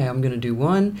go, okay, I'm going to do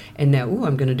one, and now,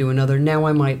 I'm going to do another. Now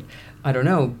I might, I don't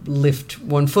know, lift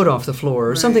one foot off the floor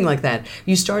or something like that.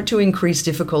 You start to increase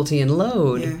difficulty and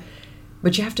load,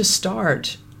 but you have to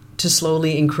start to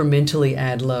slowly, incrementally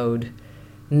add load,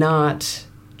 not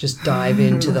just dive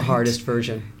into the hardest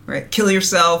version. Right. Kill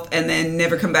yourself and then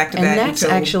never come back to that. And that's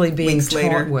actually being taught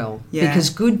later. well. Yeah. Because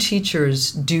good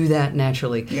teachers do that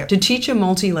naturally. Yep. To teach a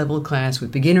multi-level class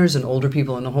with beginners and older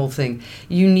people and the whole thing,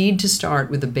 you need to start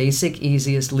with the basic,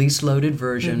 easiest, least loaded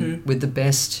version with the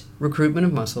best recruitment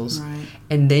of muscles. Right.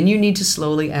 And then you need to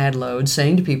slowly add load,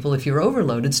 saying to people, if you're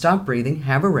overloaded, stop breathing,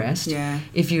 have a rest. Yeah.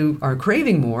 If you are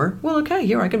craving more, well, okay,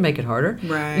 here, I can make it harder.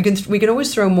 Right. We can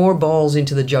always throw more balls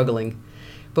into the juggling.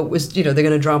 But they're going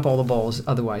to drop all the balls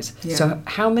otherwise. Yeah. So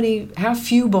how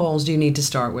few balls do you need to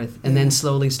start with, and then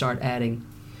slowly start adding?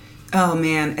 Oh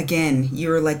man, again,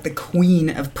 you're like the queen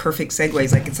of perfect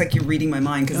segues. Like it's like you're reading my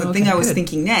mind, because the thing I was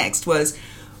thinking next was,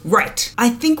 right, I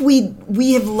think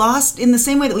we have lost, in the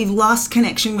same way that we've lost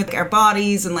connection with our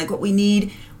bodies and like what we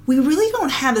need, we really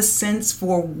don't have a sense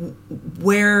for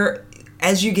where,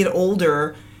 as you get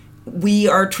older, we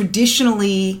are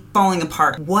traditionally falling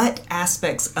apart. What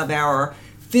aspects of our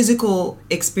physical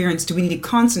experience do we need to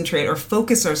concentrate or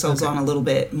focus ourselves on a little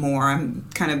bit more?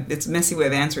 It's a messy way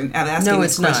of asking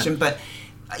this question, but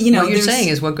what you're saying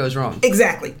is what goes wrong.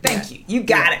 Exactly. Thank you. You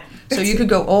got it. So you could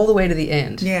go all the way to the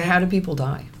end. Yeah. How do people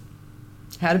die?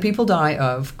 How do people die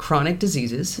of chronic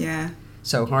diseases? Yeah.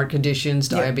 So heart conditions,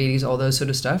 diabetes, all those sort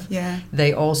of stuff. Yeah.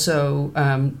 They also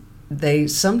they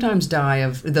sometimes die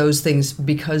of those things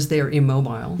because they're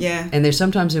immobile. Yeah. And they're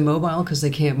sometimes immobile because they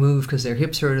can't move because their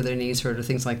hips hurt or their knees hurt or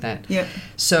things like that. Yep.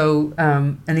 So,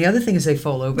 and the other thing is they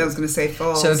fall over. I was going to say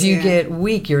falls. So if you get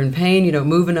weak, you're in pain, you don't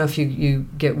move enough, you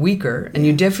get weaker. And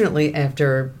you definitely,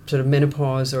 after sort of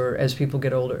menopause or as people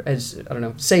get older,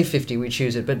 say 50, we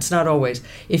choose it, but it's not always.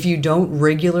 If you don't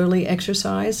regularly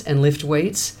exercise and lift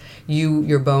weights,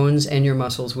 your bones and your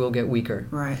muscles will get weaker.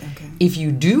 Right, okay. If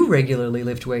you do regularly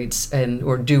lift weights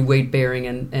or do weight bearing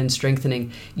and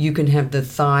strengthening, you can have the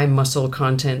thigh muscle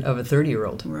content of a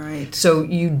 30-year-old. Right. So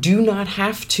you do not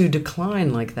have to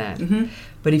decline like that. Mm-hmm.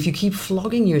 But if you keep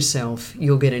flogging yourself,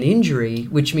 you'll get an injury,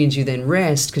 which means you then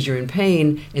rest because you're in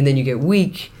pain, and then you get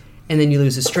weak, and then you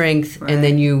lose the strength, and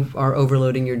then you are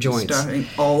overloading your joints. Starting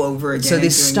all over again. So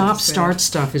this stop-start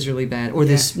stuff is really bad, or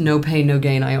this no pain, no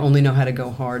gain, I only know how to go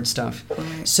hard stuff.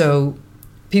 Right. So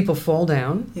people fall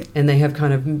down, and they have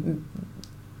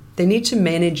they need to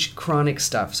manage chronic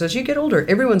stuff. So as you get older,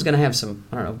 everyone's going to have some,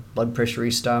 blood pressure-y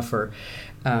stuff or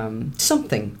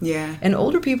something. Yeah. And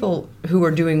older people who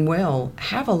are doing well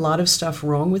have a lot of stuff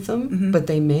wrong with them, but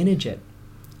they manage it.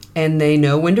 And they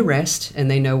know when to rest, and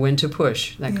they know when to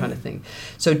push, that kind of thing.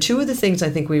 So two of the things I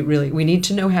think we need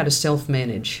to know how to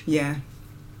self-manage. Yeah.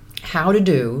 How to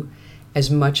do as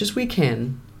much as we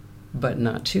can, but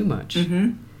not too much.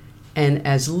 Mm-hmm. And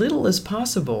as little as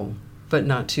possible, but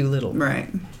not too little. Right.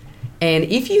 And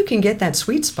if you can get that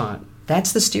sweet spot,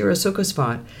 that's the Sthira Sukha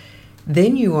spot,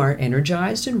 then you are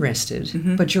energized and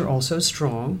rested, but you're also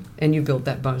strong, and you built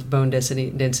that bone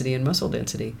density and muscle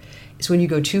density. It's when you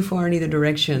go too far in either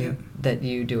direction that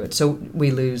you do it. So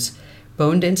we lose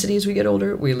bone density as we get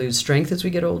older, we lose strength as we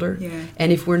get older,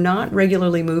 and if we're not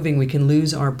regularly moving, we can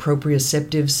lose our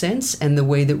proprioceptive sense and the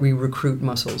way that we recruit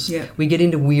muscles. Yeah. We get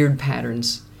into weird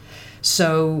patterns.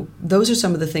 So those are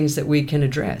some of the things that we can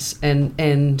address.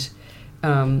 And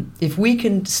if we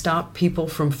can stop people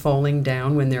from falling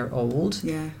down when they're old,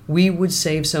 we would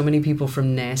save so many people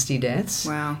from nasty deaths.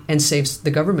 Wow. And save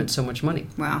the government so much money.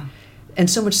 Wow. And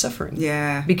so much suffering.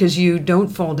 Yeah. Because you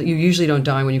usually don't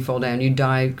die when you fall down. You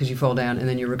die because you fall down, and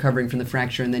then you're recovering from the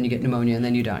fracture, and then you get pneumonia, and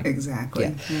then you die.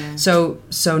 Exactly. Yeah. So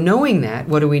knowing that,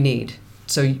 what do we need?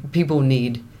 So people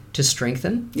need to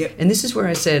strengthen. Yep. And this is where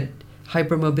I said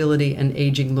hypermobility and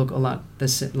aging look a lot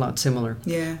similar.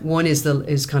 Yeah. One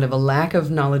is kind of a lack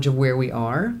of knowledge of where we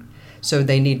are. So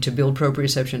they need to build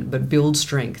proprioception, but build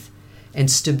strength and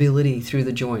stability through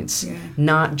the joints,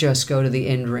 not just go to the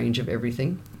end range of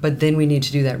everything. But then we need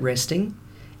to do that resting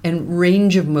and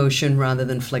range of motion rather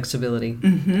than flexibility.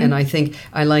 Mm-hmm. And I think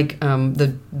I like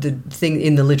the thing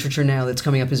in the literature now that's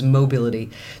coming up is mobility.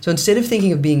 So instead of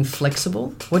thinking of being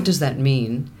flexible, what does that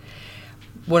mean?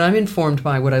 What I'm informed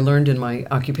by, what I learned in my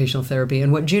occupational therapy,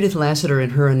 and what Judith Lassiter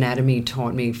in her anatomy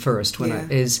taught me first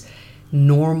is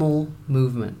normal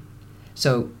movement.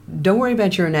 So don't worry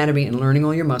about your anatomy and learning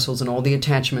all your muscles and all the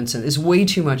attachments, and there's way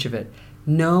too much of it.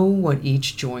 Know what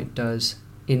each joint does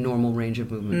in normal range of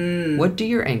movement. What do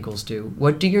your ankles do?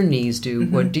 What do your knees do?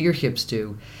 Mm-hmm. What do your hips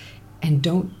do? And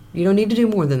you don't need to do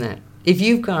more than that. If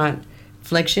you've got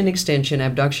flexion, extension,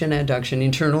 abduction, adduction,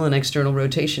 internal and external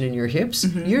rotation in your hips,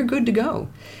 you're good to go.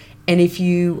 And if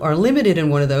you are limited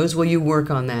in one of those, well, you work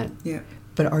on that. Yeah.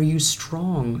 But are you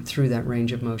strong through that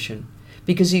range of motion?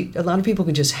 Because a lot of people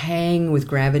can just hang with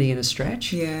gravity in a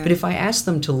stretch. Yeah. But if I asked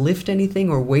them to lift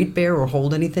anything or weight bear or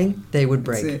hold anything, they would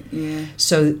break. That's it. Yeah.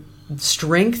 So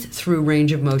strength through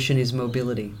range of motion is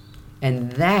mobility.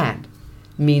 And that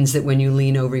means that when you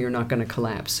lean over, you're not going to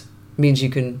collapse. It means you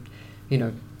can,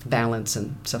 balance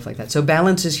and stuff like that. So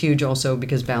balance is huge also,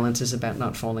 because balance is about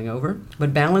not falling over.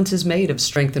 But balance is made of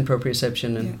strength and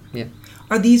proprioception. And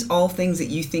Are these all things that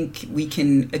you think we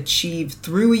can achieve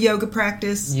through a yoga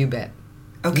practice? You bet.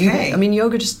 Okay. I mean,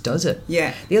 yoga just does it.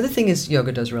 Yeah. The other thing is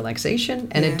yoga does relaxation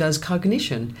and it does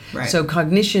cognition. Right. So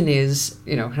cognition is,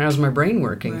 how's my brain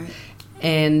working? Right.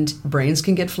 And brains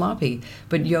can get floppy.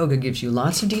 But yoga gives you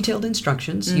lots of detailed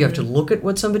instructions. You have to look at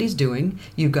what somebody's doing.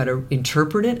 You've got to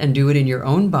interpret it and do it in your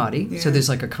own body. Yeah. So there's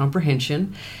like a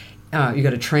comprehension. You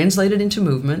got to translate it into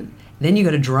movement. Then you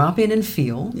got to drop in and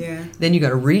feel. Yeah. Then you got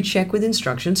to recheck with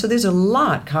instructions. So there's a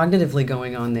lot cognitively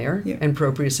going on there and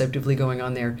proprioceptively going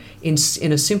on there in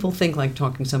a simple thing like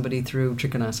talking somebody through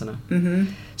Trikonasana.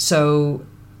 Mm-hmm. So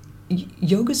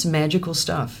yoga's magical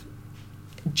stuff.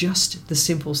 Just the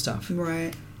simple stuff.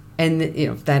 Right. And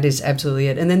that is absolutely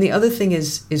it. And then the other thing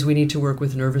is we need to work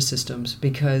with nervous systems,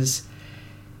 because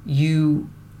you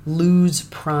lose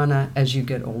prana as you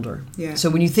get older. Yeah.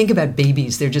 So when you think about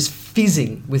babies, they're just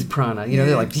fizzing with prana.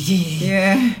 They're like,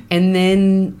 yeah. And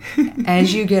then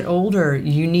as you get older,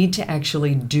 you need to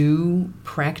actually do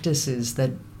practices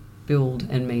that build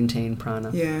and maintain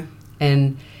prana. Yeah.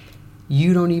 And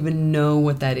you don't even know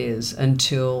what that is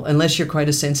unless you're quite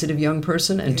a sensitive young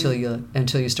person, until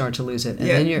you start to lose it. And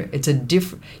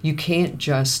then you can't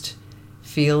just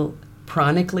feel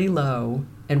chronically low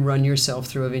and run yourself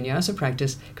through a vinyasa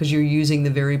practice, because you're using the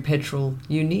very petrol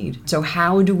you need. So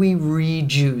how do we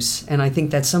rejuice? And I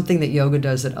think that's something that yoga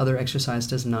does that other exercise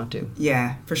does not do.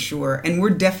 Yeah, for sure. And we're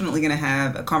definitely going to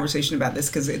have a conversation about this,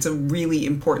 because it's a really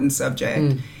important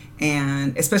subject.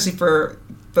 And especially for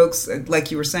folks, like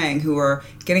you were saying, who are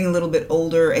getting a little bit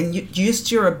older, and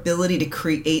just your ability to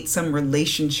create some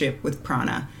relationship with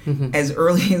prana as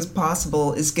early as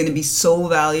possible is going to be so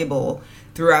valuable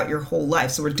throughout your whole life.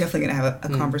 So we're definitely going to have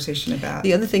a conversation about.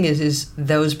 The other thing is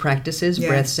those practices,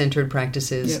 breath-centered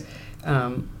practices,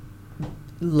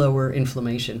 lower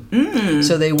inflammation.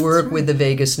 So they work with the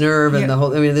vagus nerve and the whole.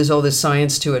 There's all this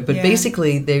science to it, but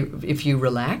basically, if you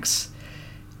relax,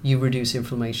 you reduce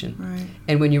inflammation. Right.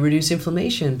 And when you reduce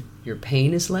inflammation, your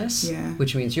pain is less,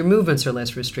 which means your movements are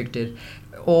less restricted.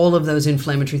 All of those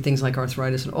inflammatory things like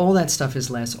arthritis and all that stuff is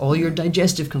less. All your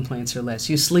digestive complaints are less.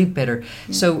 You sleep better.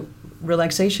 So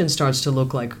relaxation starts to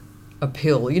look like a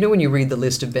pill. When you read the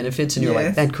list of benefits and you're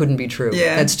like, that couldn't be true.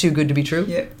 Yeah. That's too good to be true.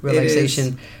 Yeah,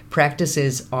 relaxation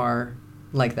practices are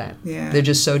like that. Yeah. They're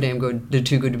just so damn good. They're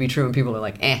too good to be true, and people are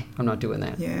like, I'm not doing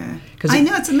that. Yeah. I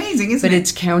know, it's amazing, isn't it? But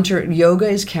it's yoga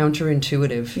is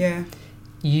counterintuitive. Yeah.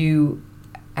 You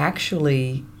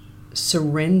actually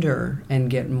surrender and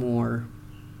get more.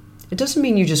 It doesn't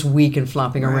mean you're just weak and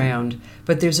flopping around,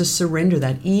 but there's a surrender.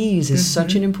 That ease is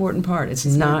such an important part. It's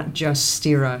not just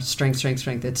stira,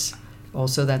 strength. It's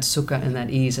also that sukha and that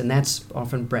ease, and that's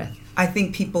often breath. I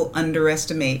think people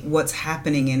underestimate what's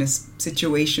happening in a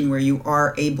situation where you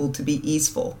are able to be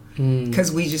easeful,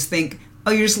 because we just think,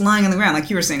 you're just lying on the ground, like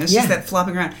you were saying. It's just that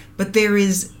flopping around. But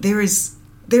there's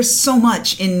so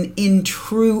much in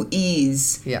true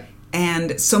ease. Yeah.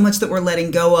 And so much that we're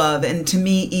letting go of. And to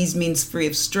me, ease means free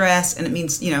of stress, and it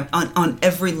means, on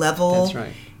every level. That's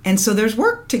right. And so there's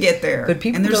work to get there. But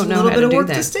people and there's don't know a little how bit to of do work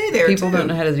that. To stay there. People don't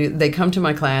know how to do. They come to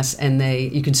my class and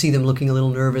you can see them looking a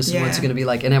little nervous. And what's it going to be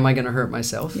like? And am I going to hurt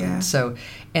myself? Yeah.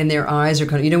 And their eyes are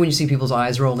kind of, when you see people's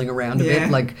eyes rolling around a bit,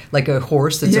 like a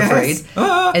horse that's afraid.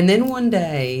 And then one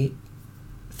day,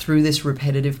 through this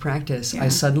repetitive practice, I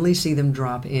suddenly see them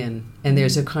drop in, and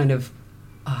there's a kind of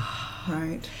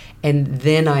right. And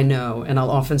then I know, and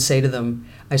I'll often say to them,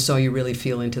 I saw you really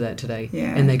feel into that today.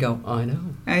 Yeah. And they go, I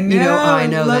know. I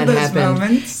know that those happened.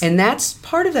 Moments. And that's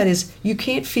part of that is you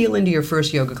can't feel into your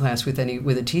first yoga class with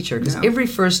a teacher, because every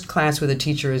first class with a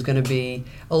teacher is going to be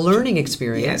a learning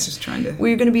experience. Yeah, it's just trying to. Where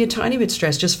you're going to be a tiny bit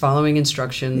stressed, just following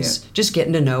instructions, just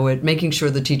getting to know it, making sure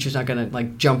the teacher's not going to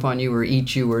jump on you or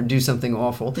eat you or do something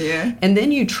awful. Yeah. And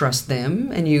then you trust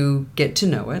them and you get to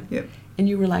know it. Yep. And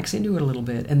you relax into it a little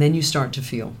bit, and then you start to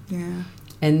feel. Yeah.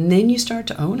 And then you start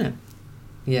to own it.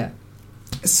 Yeah.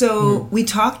 So we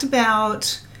talked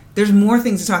about, there's more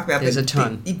things to talk about. There's a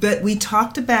ton. But we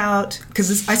talked about,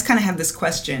 because I kind of have this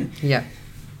question. Yeah.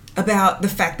 About the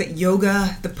fact that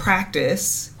yoga, the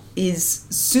practice, is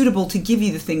suitable to give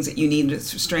you the things that you need to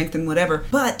strengthen whatever.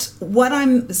 But what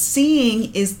I'm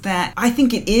seeing is that I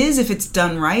think it is, if it's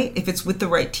done right, if it's with the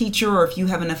right teacher, or if you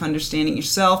have enough understanding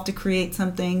yourself to create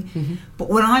something. Mm-hmm. But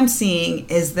what I'm seeing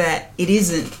is that it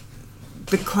isn't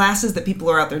the classes that people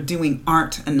are out there doing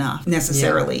aren't enough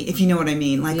necessarily, if you know what I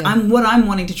mean. Like, what I'm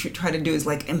wanting to try to do is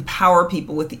like empower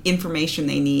people with the information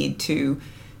they need to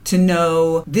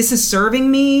know this is serving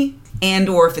me, and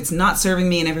or if it's not serving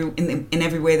me in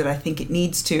every way that I think it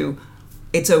needs to,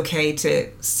 it's okay to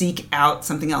seek out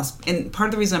something else. And part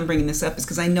of the reason I'm bringing this up is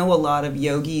because I know a lot of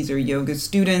yogis or yoga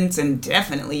students and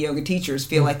definitely yoga teachers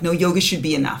feel like, no, yoga should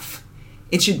be enough.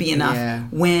 It should be enough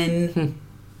when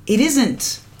it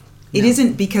isn't. It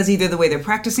isn't, because either the way they're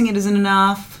practicing it isn't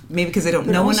enough, maybe because they don't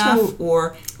know enough,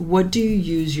 or... What do you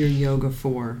use your yoga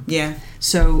for? Yeah.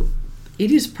 So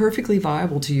it is perfectly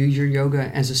viable to use your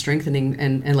yoga as a strengthening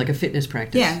and like a fitness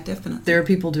practice. Yeah, definitely. There are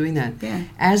people doing that. Yeah.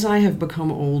 As I have become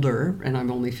older, and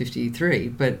I'm only 53,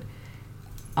 but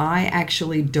I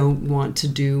actually don't want to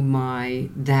do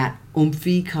that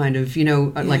oomphy kind of,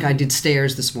 like I did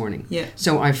stairs this morning. Yeah.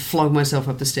 So I flung myself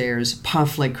up the stairs,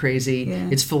 puff like crazy. Yeah.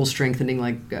 It's full strengthening.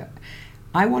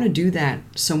 I want to do that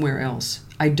somewhere else.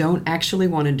 I don't actually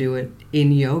want to do it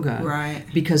in yoga. Right.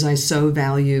 Because I so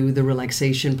value the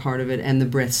relaxation part of it and the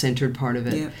breath-centered part of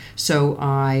it. Yeah. So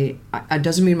it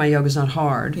doesn't mean my yoga's not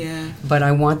hard. Yeah. But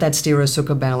I want that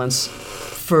Sthira-Sukha balance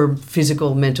for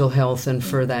physical, mental health, and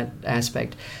for that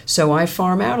aspect. So I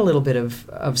farm out a little bit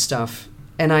of stuff.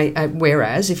 And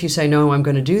whereas if you say, no, I'm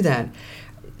going to do that,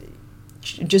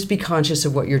 just be conscious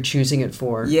of what you're choosing it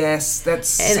for. Yes, that's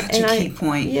such a key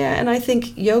point. Yeah, and I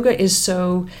think yoga is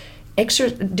so...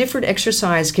 different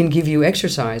exercise can give you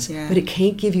exercise, but it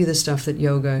can't give you the stuff that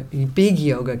big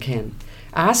yoga can.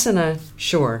 Asana,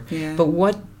 sure,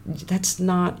 but that's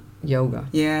not yoga.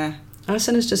 Yeah.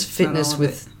 Asana is just fitness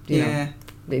with,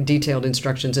 detailed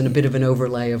instructions and a bit of an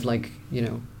overlay of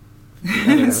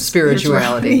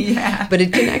spirituality. Yeah. But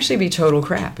it can actually be total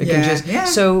crap. It can just...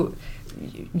 So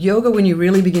yoga, when you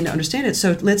really begin to understand it,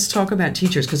 so let's talk about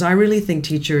teachers, because I really think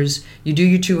teachers, you do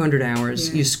your 200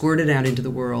 hours, you squirt it out into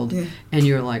the world, and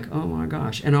you're like, oh my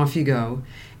gosh, and off you go.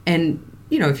 And,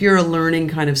 if you're a learning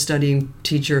kind of studying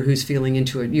teacher who's feeling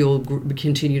into it, you'll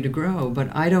continue to grow.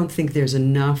 But I don't think there's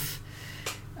enough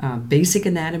basic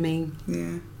anatomy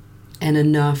and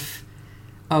enough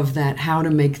of that, how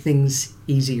to make things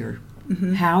easier.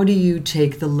 Mm-hmm. How do you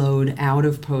take the load out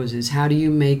of poses? How do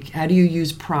you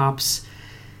use props?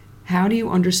 How do you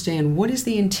understand what is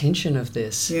the intention of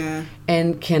this? Yeah.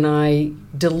 And can I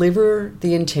deliver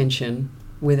the intention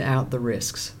without the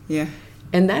risks? Yeah.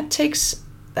 And that takes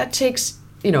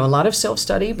a lot of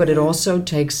self-study, but it also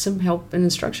takes some help and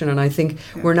instruction. And I think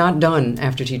we're not done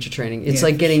after teacher training. It's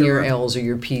like getting your L's or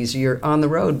your P's. You're on the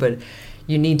road, but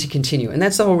you need to continue. And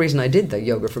that's the whole reason I did the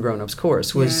Yoga for Grown-Ups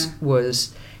course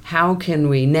was how can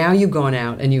we, now you've gone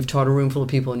out and you've taught a room full of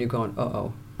people and you've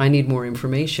gone, I need more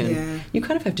information. Yeah. You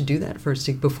kind of have to do that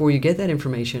first before you get that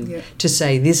information to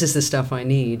say, this is the stuff I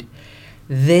need.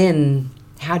 Then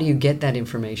how do you get that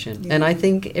information? Yeah. And I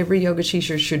think every yoga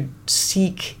teacher should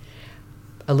seek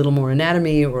a little more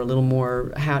anatomy or a little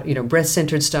more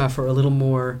breath-centered stuff or a little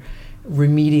more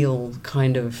remedial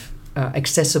kind kind of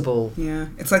accessible. Yeah,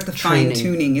 it's like the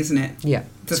fine-tuning, isn't it? Yeah.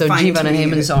 So Jivana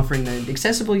Heyman's offering the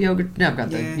accessible yoga. No, I've got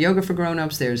the yoga for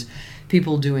grown-ups. There's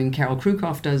people doing, Carol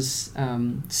Krukoff does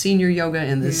senior yoga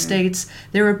in the States.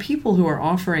 There are people who are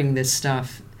offering this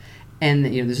stuff, and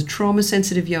there's a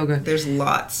trauma-sensitive yoga. There's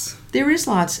lots. There is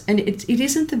lots, and it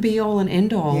isn't the be-all and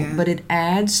end-all, but it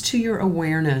adds to your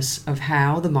awareness of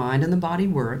how the mind and the body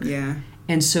work. Yeah.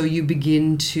 And so you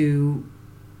begin to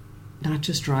not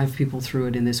just drive people through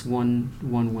it in this one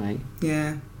way.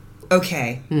 Yeah.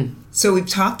 Okay. So we've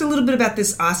talked a little bit about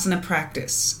this asana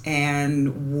practice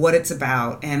and what it's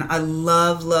about. And I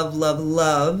love, love, love,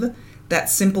 love that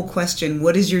simple question.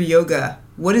 What is your yoga?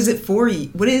 What is it for you?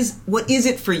 What is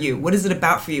it for you? What is it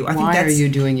about for you? Why are you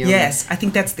doing yoga? Yes, I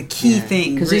think that's the key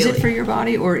thing. Because is it for your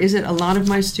body, or is it a lot of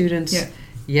my students,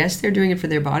 yes, they're doing it for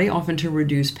their body, often to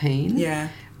reduce pain. Yeah.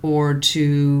 Or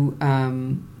to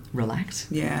relax.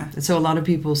 Yeah. And so a lot of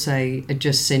people say it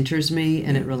just centers me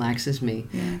and it relaxes me.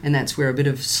 Yeah. And that's where a bit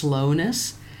of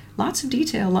slowness, lots of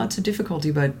detail, lots of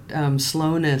difficulty, but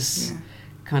slowness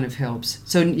kind of helps.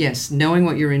 So yes, knowing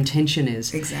what your intention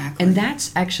is. Exactly. And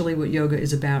that's actually what yoga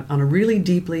is about on a really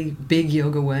deeply big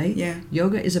yoga way. Yeah.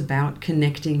 Yoga is about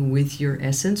connecting with your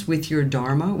essence, with your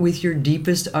dharma, with your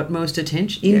deepest, utmost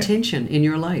intention in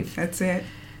your life. That's it.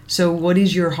 So what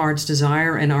is your heart's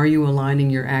desire, and are you aligning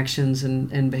your actions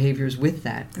and behaviors with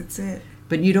that? That's it.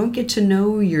 But you don't get to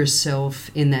know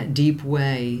yourself in that deep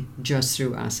way just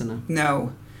through asana.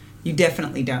 No, you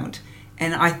definitely don't.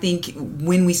 And I think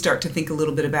when we start to think a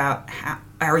little bit about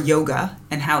our yoga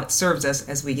and how it serves us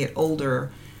as we get older,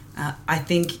 I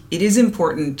think it is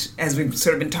important, as we've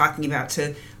sort of been talking about,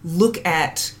 to look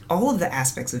at all of the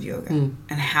aspects of yoga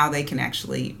and how they can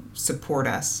actually support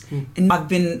us. And I've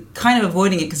been kind of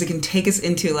avoiding it because it can take us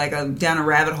into like down a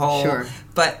rabbit hole. Sure.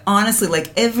 But honestly,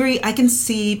 like I can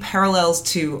see parallels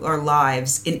to our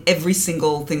lives in every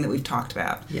single thing that we've talked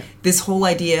about. Yeah. This whole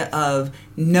idea of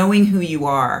knowing who you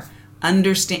are,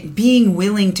 being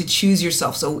willing to choose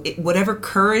yourself. So whatever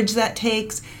courage that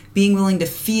takes, being willing to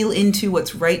feel into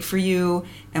what's right for you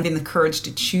and having the courage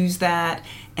to choose that,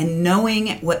 and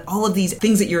knowing what all of these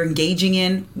things that you're engaging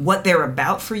in, what they're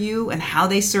about for you and how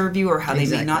they serve you or how they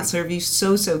may not serve you,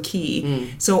 so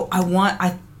key. So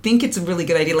I think it's a really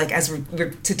good idea, like as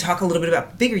we're to talk a little bit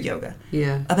about bigger yoga,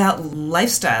 about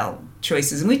lifestyle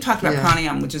choices. And we've talked about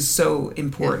pranayama, which is so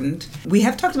important. We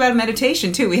have talked about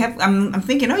meditation too. I'm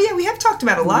thinking, we have talked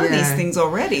about a lot of these things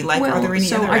already. Like, are there any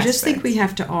other aspects? I just think we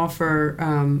have to offer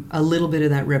a little bit of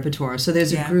that repertoire. So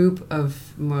there's a group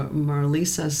of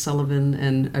Marlisa Sullivan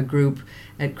and a group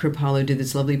at Kripalu did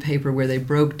this lovely paper where they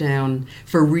broke down,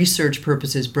 for research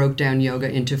purposes,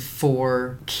 yoga into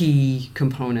 4 key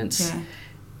components. Yeah.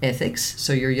 Ethics,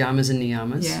 so your yamas and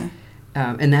niyamas,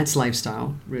 and that's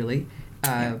lifestyle, really.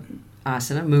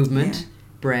 Asana, movement,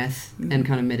 breath, and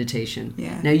kind of meditation.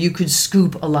 Yeah. Now, you could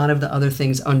scoop a lot of the other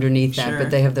things underneath that, but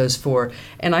they have those 4.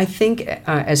 And I think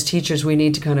as teachers, we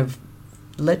need to kind of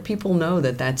let people know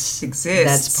that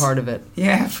that's part of it.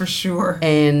 Yeah, for sure.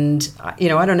 And, I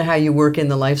don't know how you work in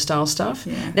the lifestyle stuff.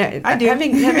 Yeah. Now, I do.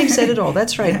 Having said it all,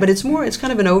 that's right. But it's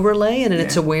kind of an overlay, and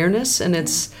it's awareness, and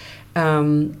it's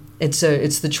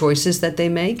the choices that they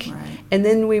make. Right. And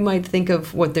then we might think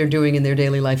of what they're doing in their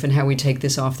daily life and how we take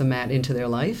this off the mat into their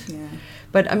life. Yeah.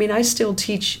 But, I still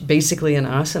teach basically an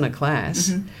asana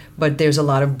class, but there's a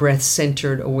lot of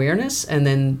breath-centered awareness, and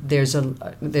then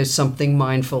there's something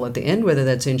mindful at the end, whether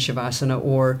that's in Shavasana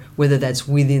or whether that's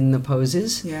within the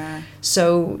poses. Yeah.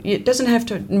 So it doesn't have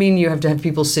to mean you have to have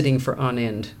people sitting for on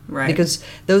end. Right. Because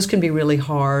those can be really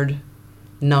hard,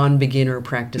 non-beginner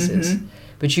practices.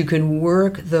 But you can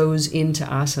work those into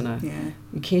asana. Yeah.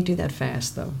 You can't do that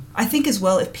fast, though. I think as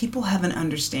well, if people have an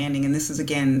understanding, and this is,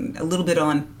 again, a little bit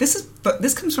on... This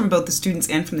comes from both the students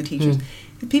and from the teachers.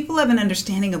 If people have an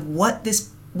understanding of what is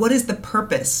the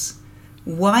purpose?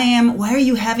 Why are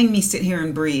you having me sit here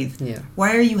and breathe? Yeah.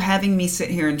 Why are you having me sit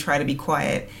here and try to be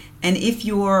quiet? And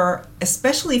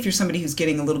especially if you're somebody who's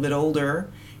getting a little bit older...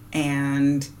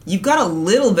 and you've got a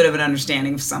little bit of an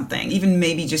understanding of something, even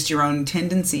maybe just your own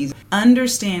tendencies,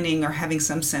 understanding or having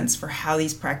some sense for how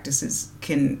these practices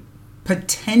can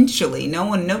potentially,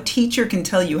 no teacher can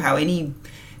tell you how any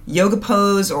yoga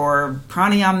pose or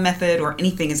pranayama method or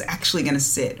anything is actually going to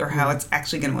sit or how it's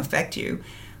actually going to affect you,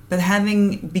 but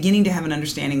beginning to have an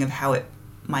understanding of how it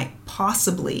might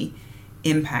possibly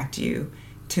impact you,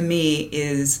 to me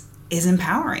is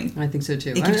empowering. I think so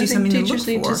too. It gives you something to look for. Teachers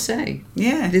need to say,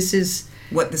 this is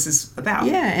what this is about.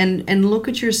 Yeah, and look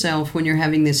at yourself when you're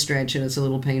having this stretch and it's a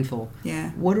little painful.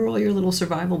 Yeah. What are all your little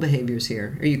survival behaviors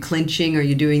here? Are you clenching? Are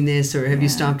you doing this? Or have you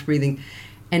stopped breathing?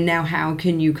 And now how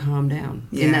can you calm down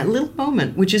in that little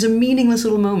moment, which is a meaningless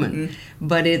little moment,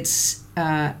 but it's...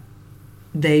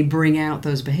 they bring out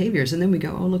those behaviors, and then we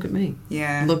go, oh, look at me.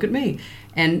 Yeah. Look at me.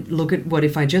 And look at what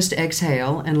if I just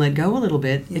exhale and let go a little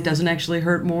bit, it doesn't actually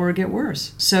hurt more or get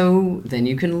worse. So then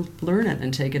you can learn it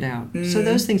and take it out. So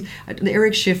those things,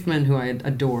 Eric Schiffman, who I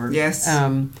adore,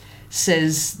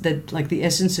 says that like the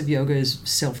essence of yoga is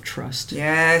self-trust.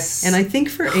 Yes. And I think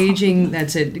for aging,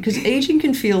 that's it. Because aging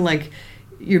can feel like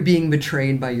you're being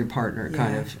betrayed by your partner,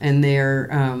 kind of. And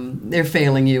they're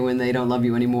failing you and they don't love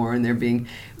you anymore, and they're being...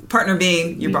 Partner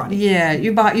being your body. Yeah,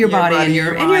 your body and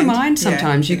your mind.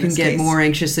 Sometimes you can get more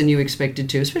anxious than you expected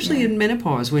to, especially in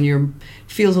menopause when you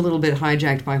feels a little bit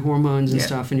hijacked by hormones and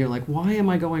stuff, and you're like, why am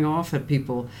I going off at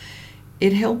people?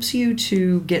 It helps you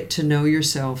to get to know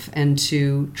yourself and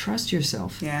to trust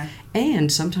yourself. Yeah.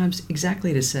 And sometimes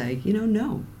exactly to say,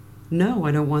 no,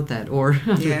 I don't want that. Or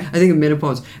I think of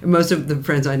menopause. Most of the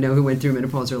friends I know who went through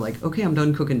menopause are like, okay, I'm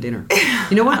done cooking dinner.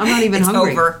 You know what? I'm not even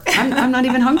hungry. Over. I'm not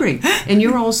even hungry. And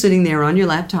you're all sitting there on your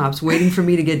laptops waiting for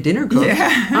me to get dinner cooked.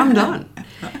 Yeah. I'm done.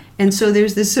 And so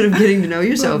there's this sort of getting to know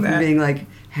yourself and being like,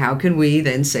 how can we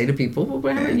then say to people,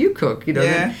 well, how about you cook?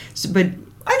 But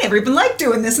I never even liked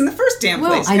doing this in the first damn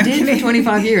place. Well, I did for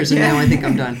 25 years, and now I think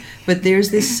I'm done. But there's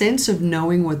this sense of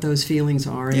knowing what those feelings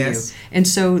are in you. And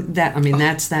so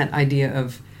that's that idea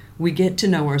of we get to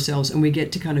know ourselves, and we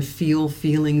get to kind of feel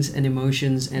feelings and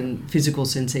emotions and physical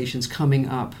sensations coming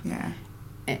up. Yeah.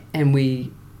 And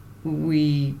we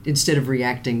instead of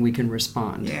reacting, we can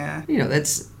respond. Yeah.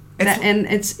 And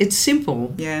it's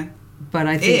simple. Yeah. But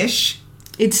I think...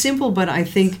 It's simple, but I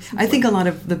think a lot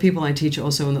of the people I teach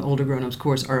also in the older grown-ups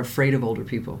course are afraid of older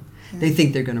people. They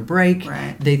think they're going to break.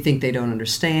 Right. They think they don't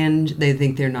understand. They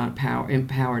think they're not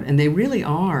empowered. And they really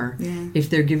are if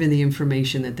they're given the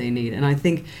information that they need. And I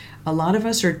think a lot of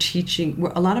us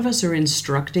are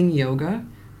instructing yoga.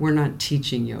 We're not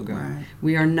teaching yoga. Right.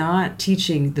 We are not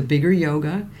teaching the bigger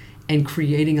yoga and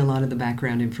creating a lot of the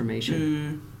background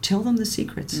information. Tell them the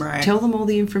secrets. Right. Tell them all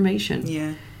the information.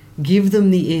 Yeah. Give them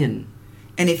the in.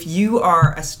 And if you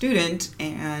are a student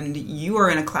and you are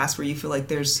in a class where you feel like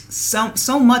there's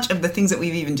so much of the things that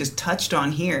we've even just touched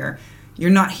on here,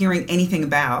 you're not hearing anything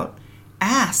about,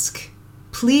 ask.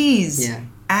 Please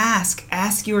ask.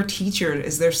 Ask your teacher,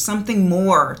 is there something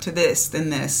more to this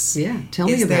than this? Yeah, tell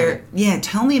me about it. Yeah,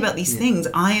 tell me about these things.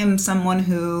 I am someone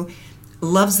who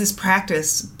loves this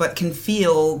practice but can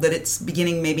feel that it's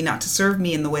beginning maybe not to serve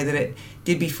me in the way that it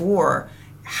did before.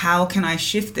 How can I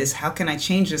shift this? How can I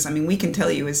change this? I mean, we can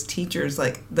tell you as teachers,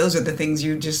 like, those are the things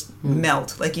you just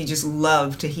melt, like you just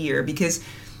love to hear, because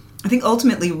I think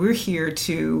ultimately we're here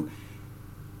to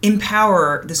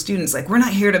empower the students. Like, we're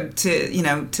not here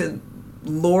to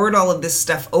lord all of this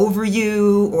stuff over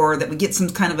you, or that we get some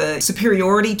kind of a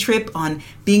superiority trip on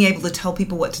being able to tell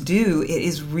people what to do. It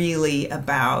is really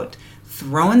about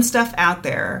throwing stuff out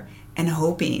there and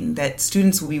hoping that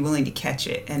students will be willing to catch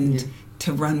it and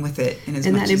to run with it in as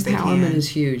much as they can. And that empowerment is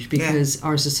huge, because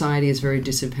our society is very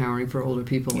disempowering for older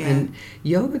people. Yeah. And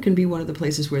yoga can be one of the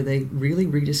places where they really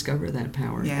rediscover that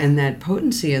power and that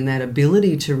potency and that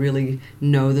ability to really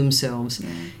know themselves. Yeah.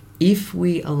 If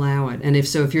we allow it. And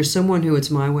if you're someone who it's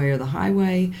my way or the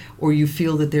highway, or you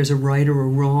feel that there's a right or a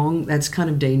wrong, that's kind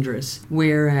of dangerous.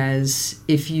 Whereas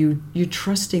if you're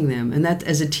trusting them, and that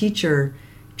as a teacher,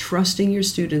 trusting your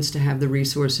students to have the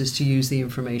resources to use the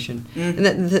information. And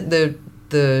that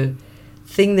the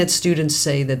thing that students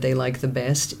say that they like the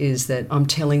best is that I'm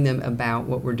telling them about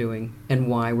what we're doing and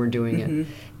why we're doing it,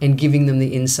 and giving them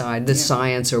the inside, the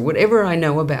science, or whatever I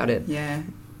know about it. Yeah.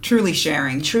 Truly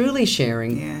sharing.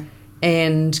 Yeah.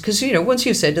 And because, once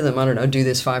you've said to them, I don't know, do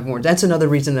this 5 more, that's another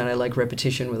reason that I like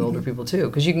repetition with older people too,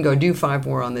 because you can go do 5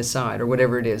 more on this side or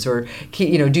whatever it is, or,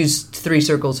 do 3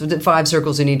 circles, 5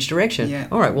 circles in each direction. Yeah.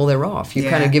 All right, well, they're off.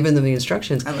 You've kind of given them the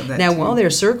instructions. I love that now, too. While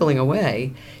they're circling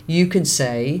away, you can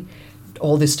say,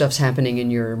 all this stuff's happening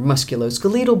in your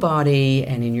musculoskeletal body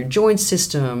and in your joint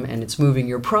system, and it's moving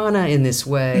your prana in this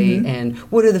way, and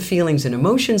what are the feelings and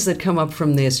emotions that come up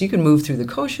from this? You can move through the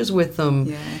koshas with them.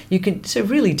 Yeah. You can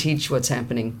really teach what's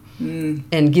happening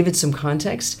and give it some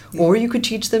context, or you could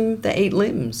teach them the 8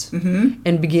 limbs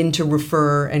and begin to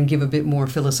refer and give a bit more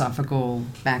philosophical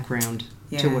background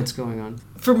to what's going on.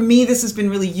 For me, this has been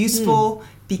really useful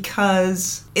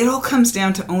because it all comes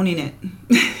down to owning it.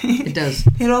 It does.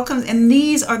 It all comes, and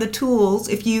these are the tools.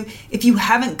 If you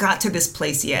haven't got to this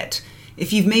place yet,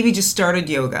 if you've maybe just started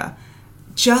yoga,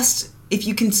 if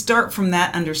you can start from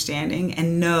that understanding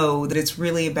and know that it's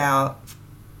really about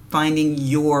finding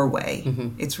your way.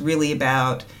 It's really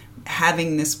about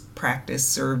having this practice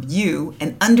serve you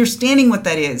and understanding what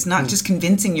that is, not just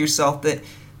convincing yourself that,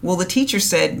 well, the teacher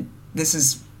said this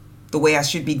is the way I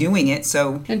should be doing it.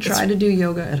 So and try to do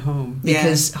yoga at home,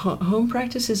 because home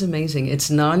practice is amazing. It's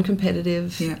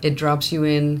non-competitive. Yeah. It drops you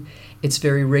in. It's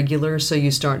very regular, so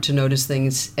you start to notice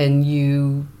things, and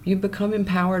you become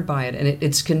empowered by it. And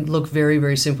it can look very,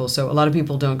 very simple. So a lot of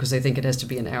people don't, because they think it has to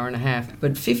be an hour and a half.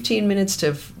 But 15 minutes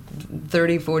to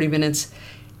 30, 40 minutes,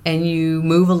 and you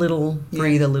move a little,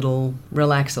 breathe a little,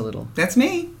 relax a little. That's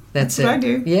me. That's what I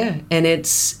do. Yeah, and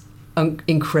it's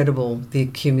incredible, the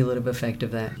cumulative effect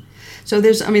of that. So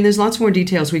there's lots more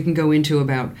details we can go into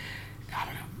about,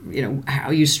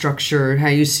 how you structure, how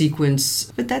you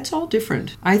sequence, but that's all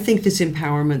different. I think this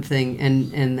empowerment thing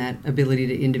and that ability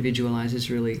to individualize is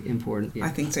really important. Yeah. I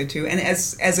think so too. And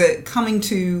as a coming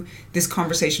to this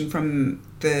conversation from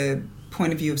the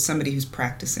point of view of somebody who's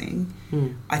practicing,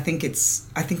 I think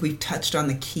we've touched on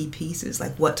the key pieces,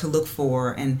 like what to look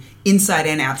for and inside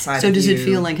and outside of you. So does it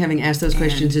feel like, having asked those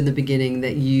questions in the beginning,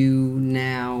 that you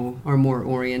now are more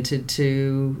oriented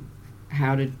to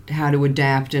how to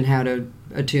adapt and how to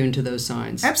attune to those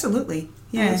signs? Absolutely.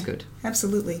 Yeah. Oh, that's good.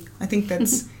 Absolutely. I think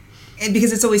that's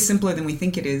because it's always simpler than we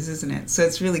think it is, isn't it? So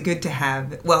it's really good to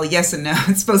have, well, yes and no.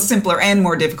 It's both simpler and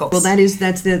more difficult. Well,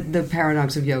 that's the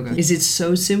paradox of yoga. Is it's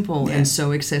so simple and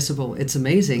so accessible. It's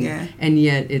amazing. Yeah. And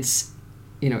yet it's,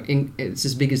 it's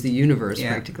as big as the universe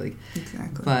practically.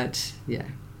 Exactly. But, yeah.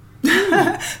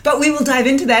 But we will dive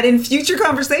into that in future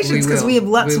conversations because we have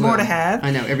lots more to have.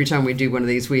 I know. Every time we do one of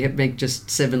these, we make just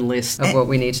 7 lists of what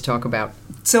we need to talk about.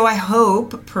 So I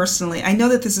hope, personally, I know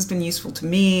that this has been useful to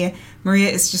me. Maria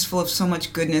is just full of so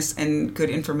much goodness and good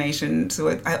information.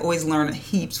 So I always learn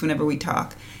heaps whenever we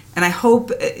talk. And I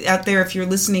hope out there, if you're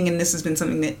listening and this has been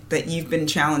something that you've been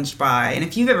challenged by, and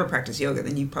if you've ever practiced yoga,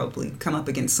 then you've probably come up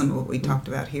against some of what we talked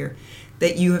about here,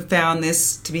 that you have found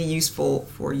this to be useful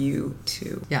for you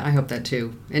too. Yeah, I hope that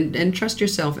too. And trust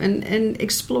yourself and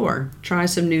explore. Try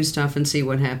some new stuff and see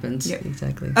what happens. Yep.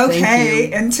 Exactly.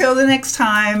 Okay, until the next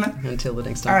time. Until the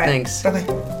next time. All right. Thanks. Bye-bye.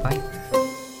 Bye.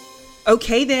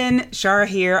 Okay then, Shara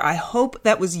here. I hope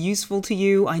that was useful to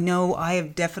you. I know I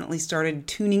have definitely started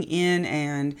tuning in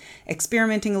and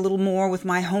experimenting a little more with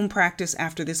my home practice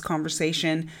after this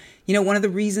conversation. You know, one of the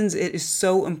reasons it is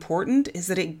so important is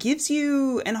that it gives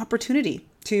you an opportunity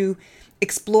to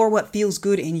explore what feels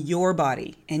good in your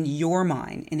body and your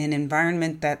mind in an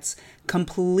environment that's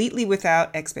completely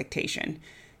without expectation.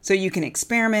 So you can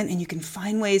experiment and you can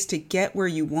find ways to get where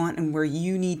you want and where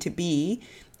you need to be.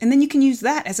 And then you can use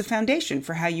that as a foundation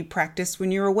for how you practice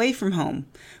when you're away from home,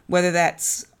 whether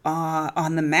that's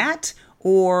on the mat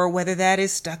or whether that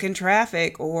is stuck in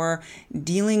traffic or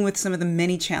dealing with some of the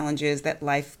many challenges that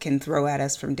life can throw at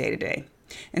us from day to day.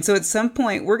 And so at some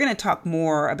point, we're going to talk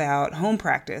more about home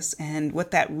practice and what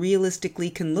that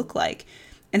realistically can look like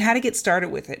and how to get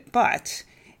started with it. But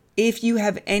if you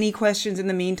have any questions in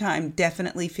the meantime,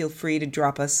 definitely feel free to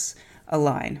drop us a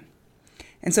line.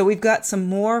 And so we've got some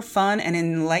more fun and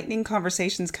enlightening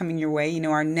conversations coming your way. You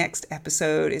know, our next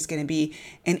episode is going to be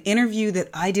an interview that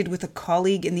I did with a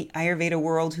colleague in the Ayurveda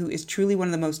world who is truly one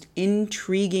of the most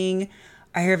intriguing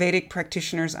Ayurvedic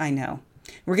practitioners I know.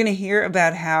 We're going to hear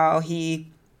about how he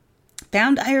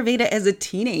found Ayurveda as a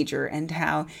teenager and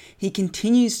how he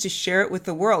continues to share it with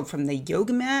the world, from the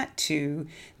yoga mat to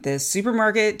the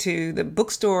supermarket to the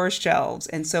bookstore shelves.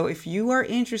 And so if you are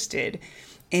interested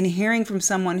in hearing from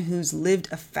someone who's lived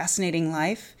a fascinating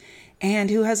life and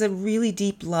who has a really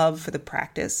deep love for the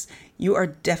practice, you are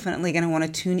definitely going to want to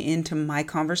tune into my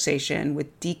conversation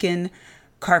with Deacon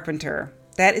Carpenter.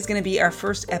 That is going to be our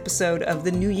first episode of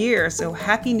the new year. So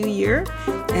happy new year.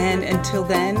 And until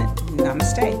then,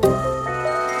 namaste.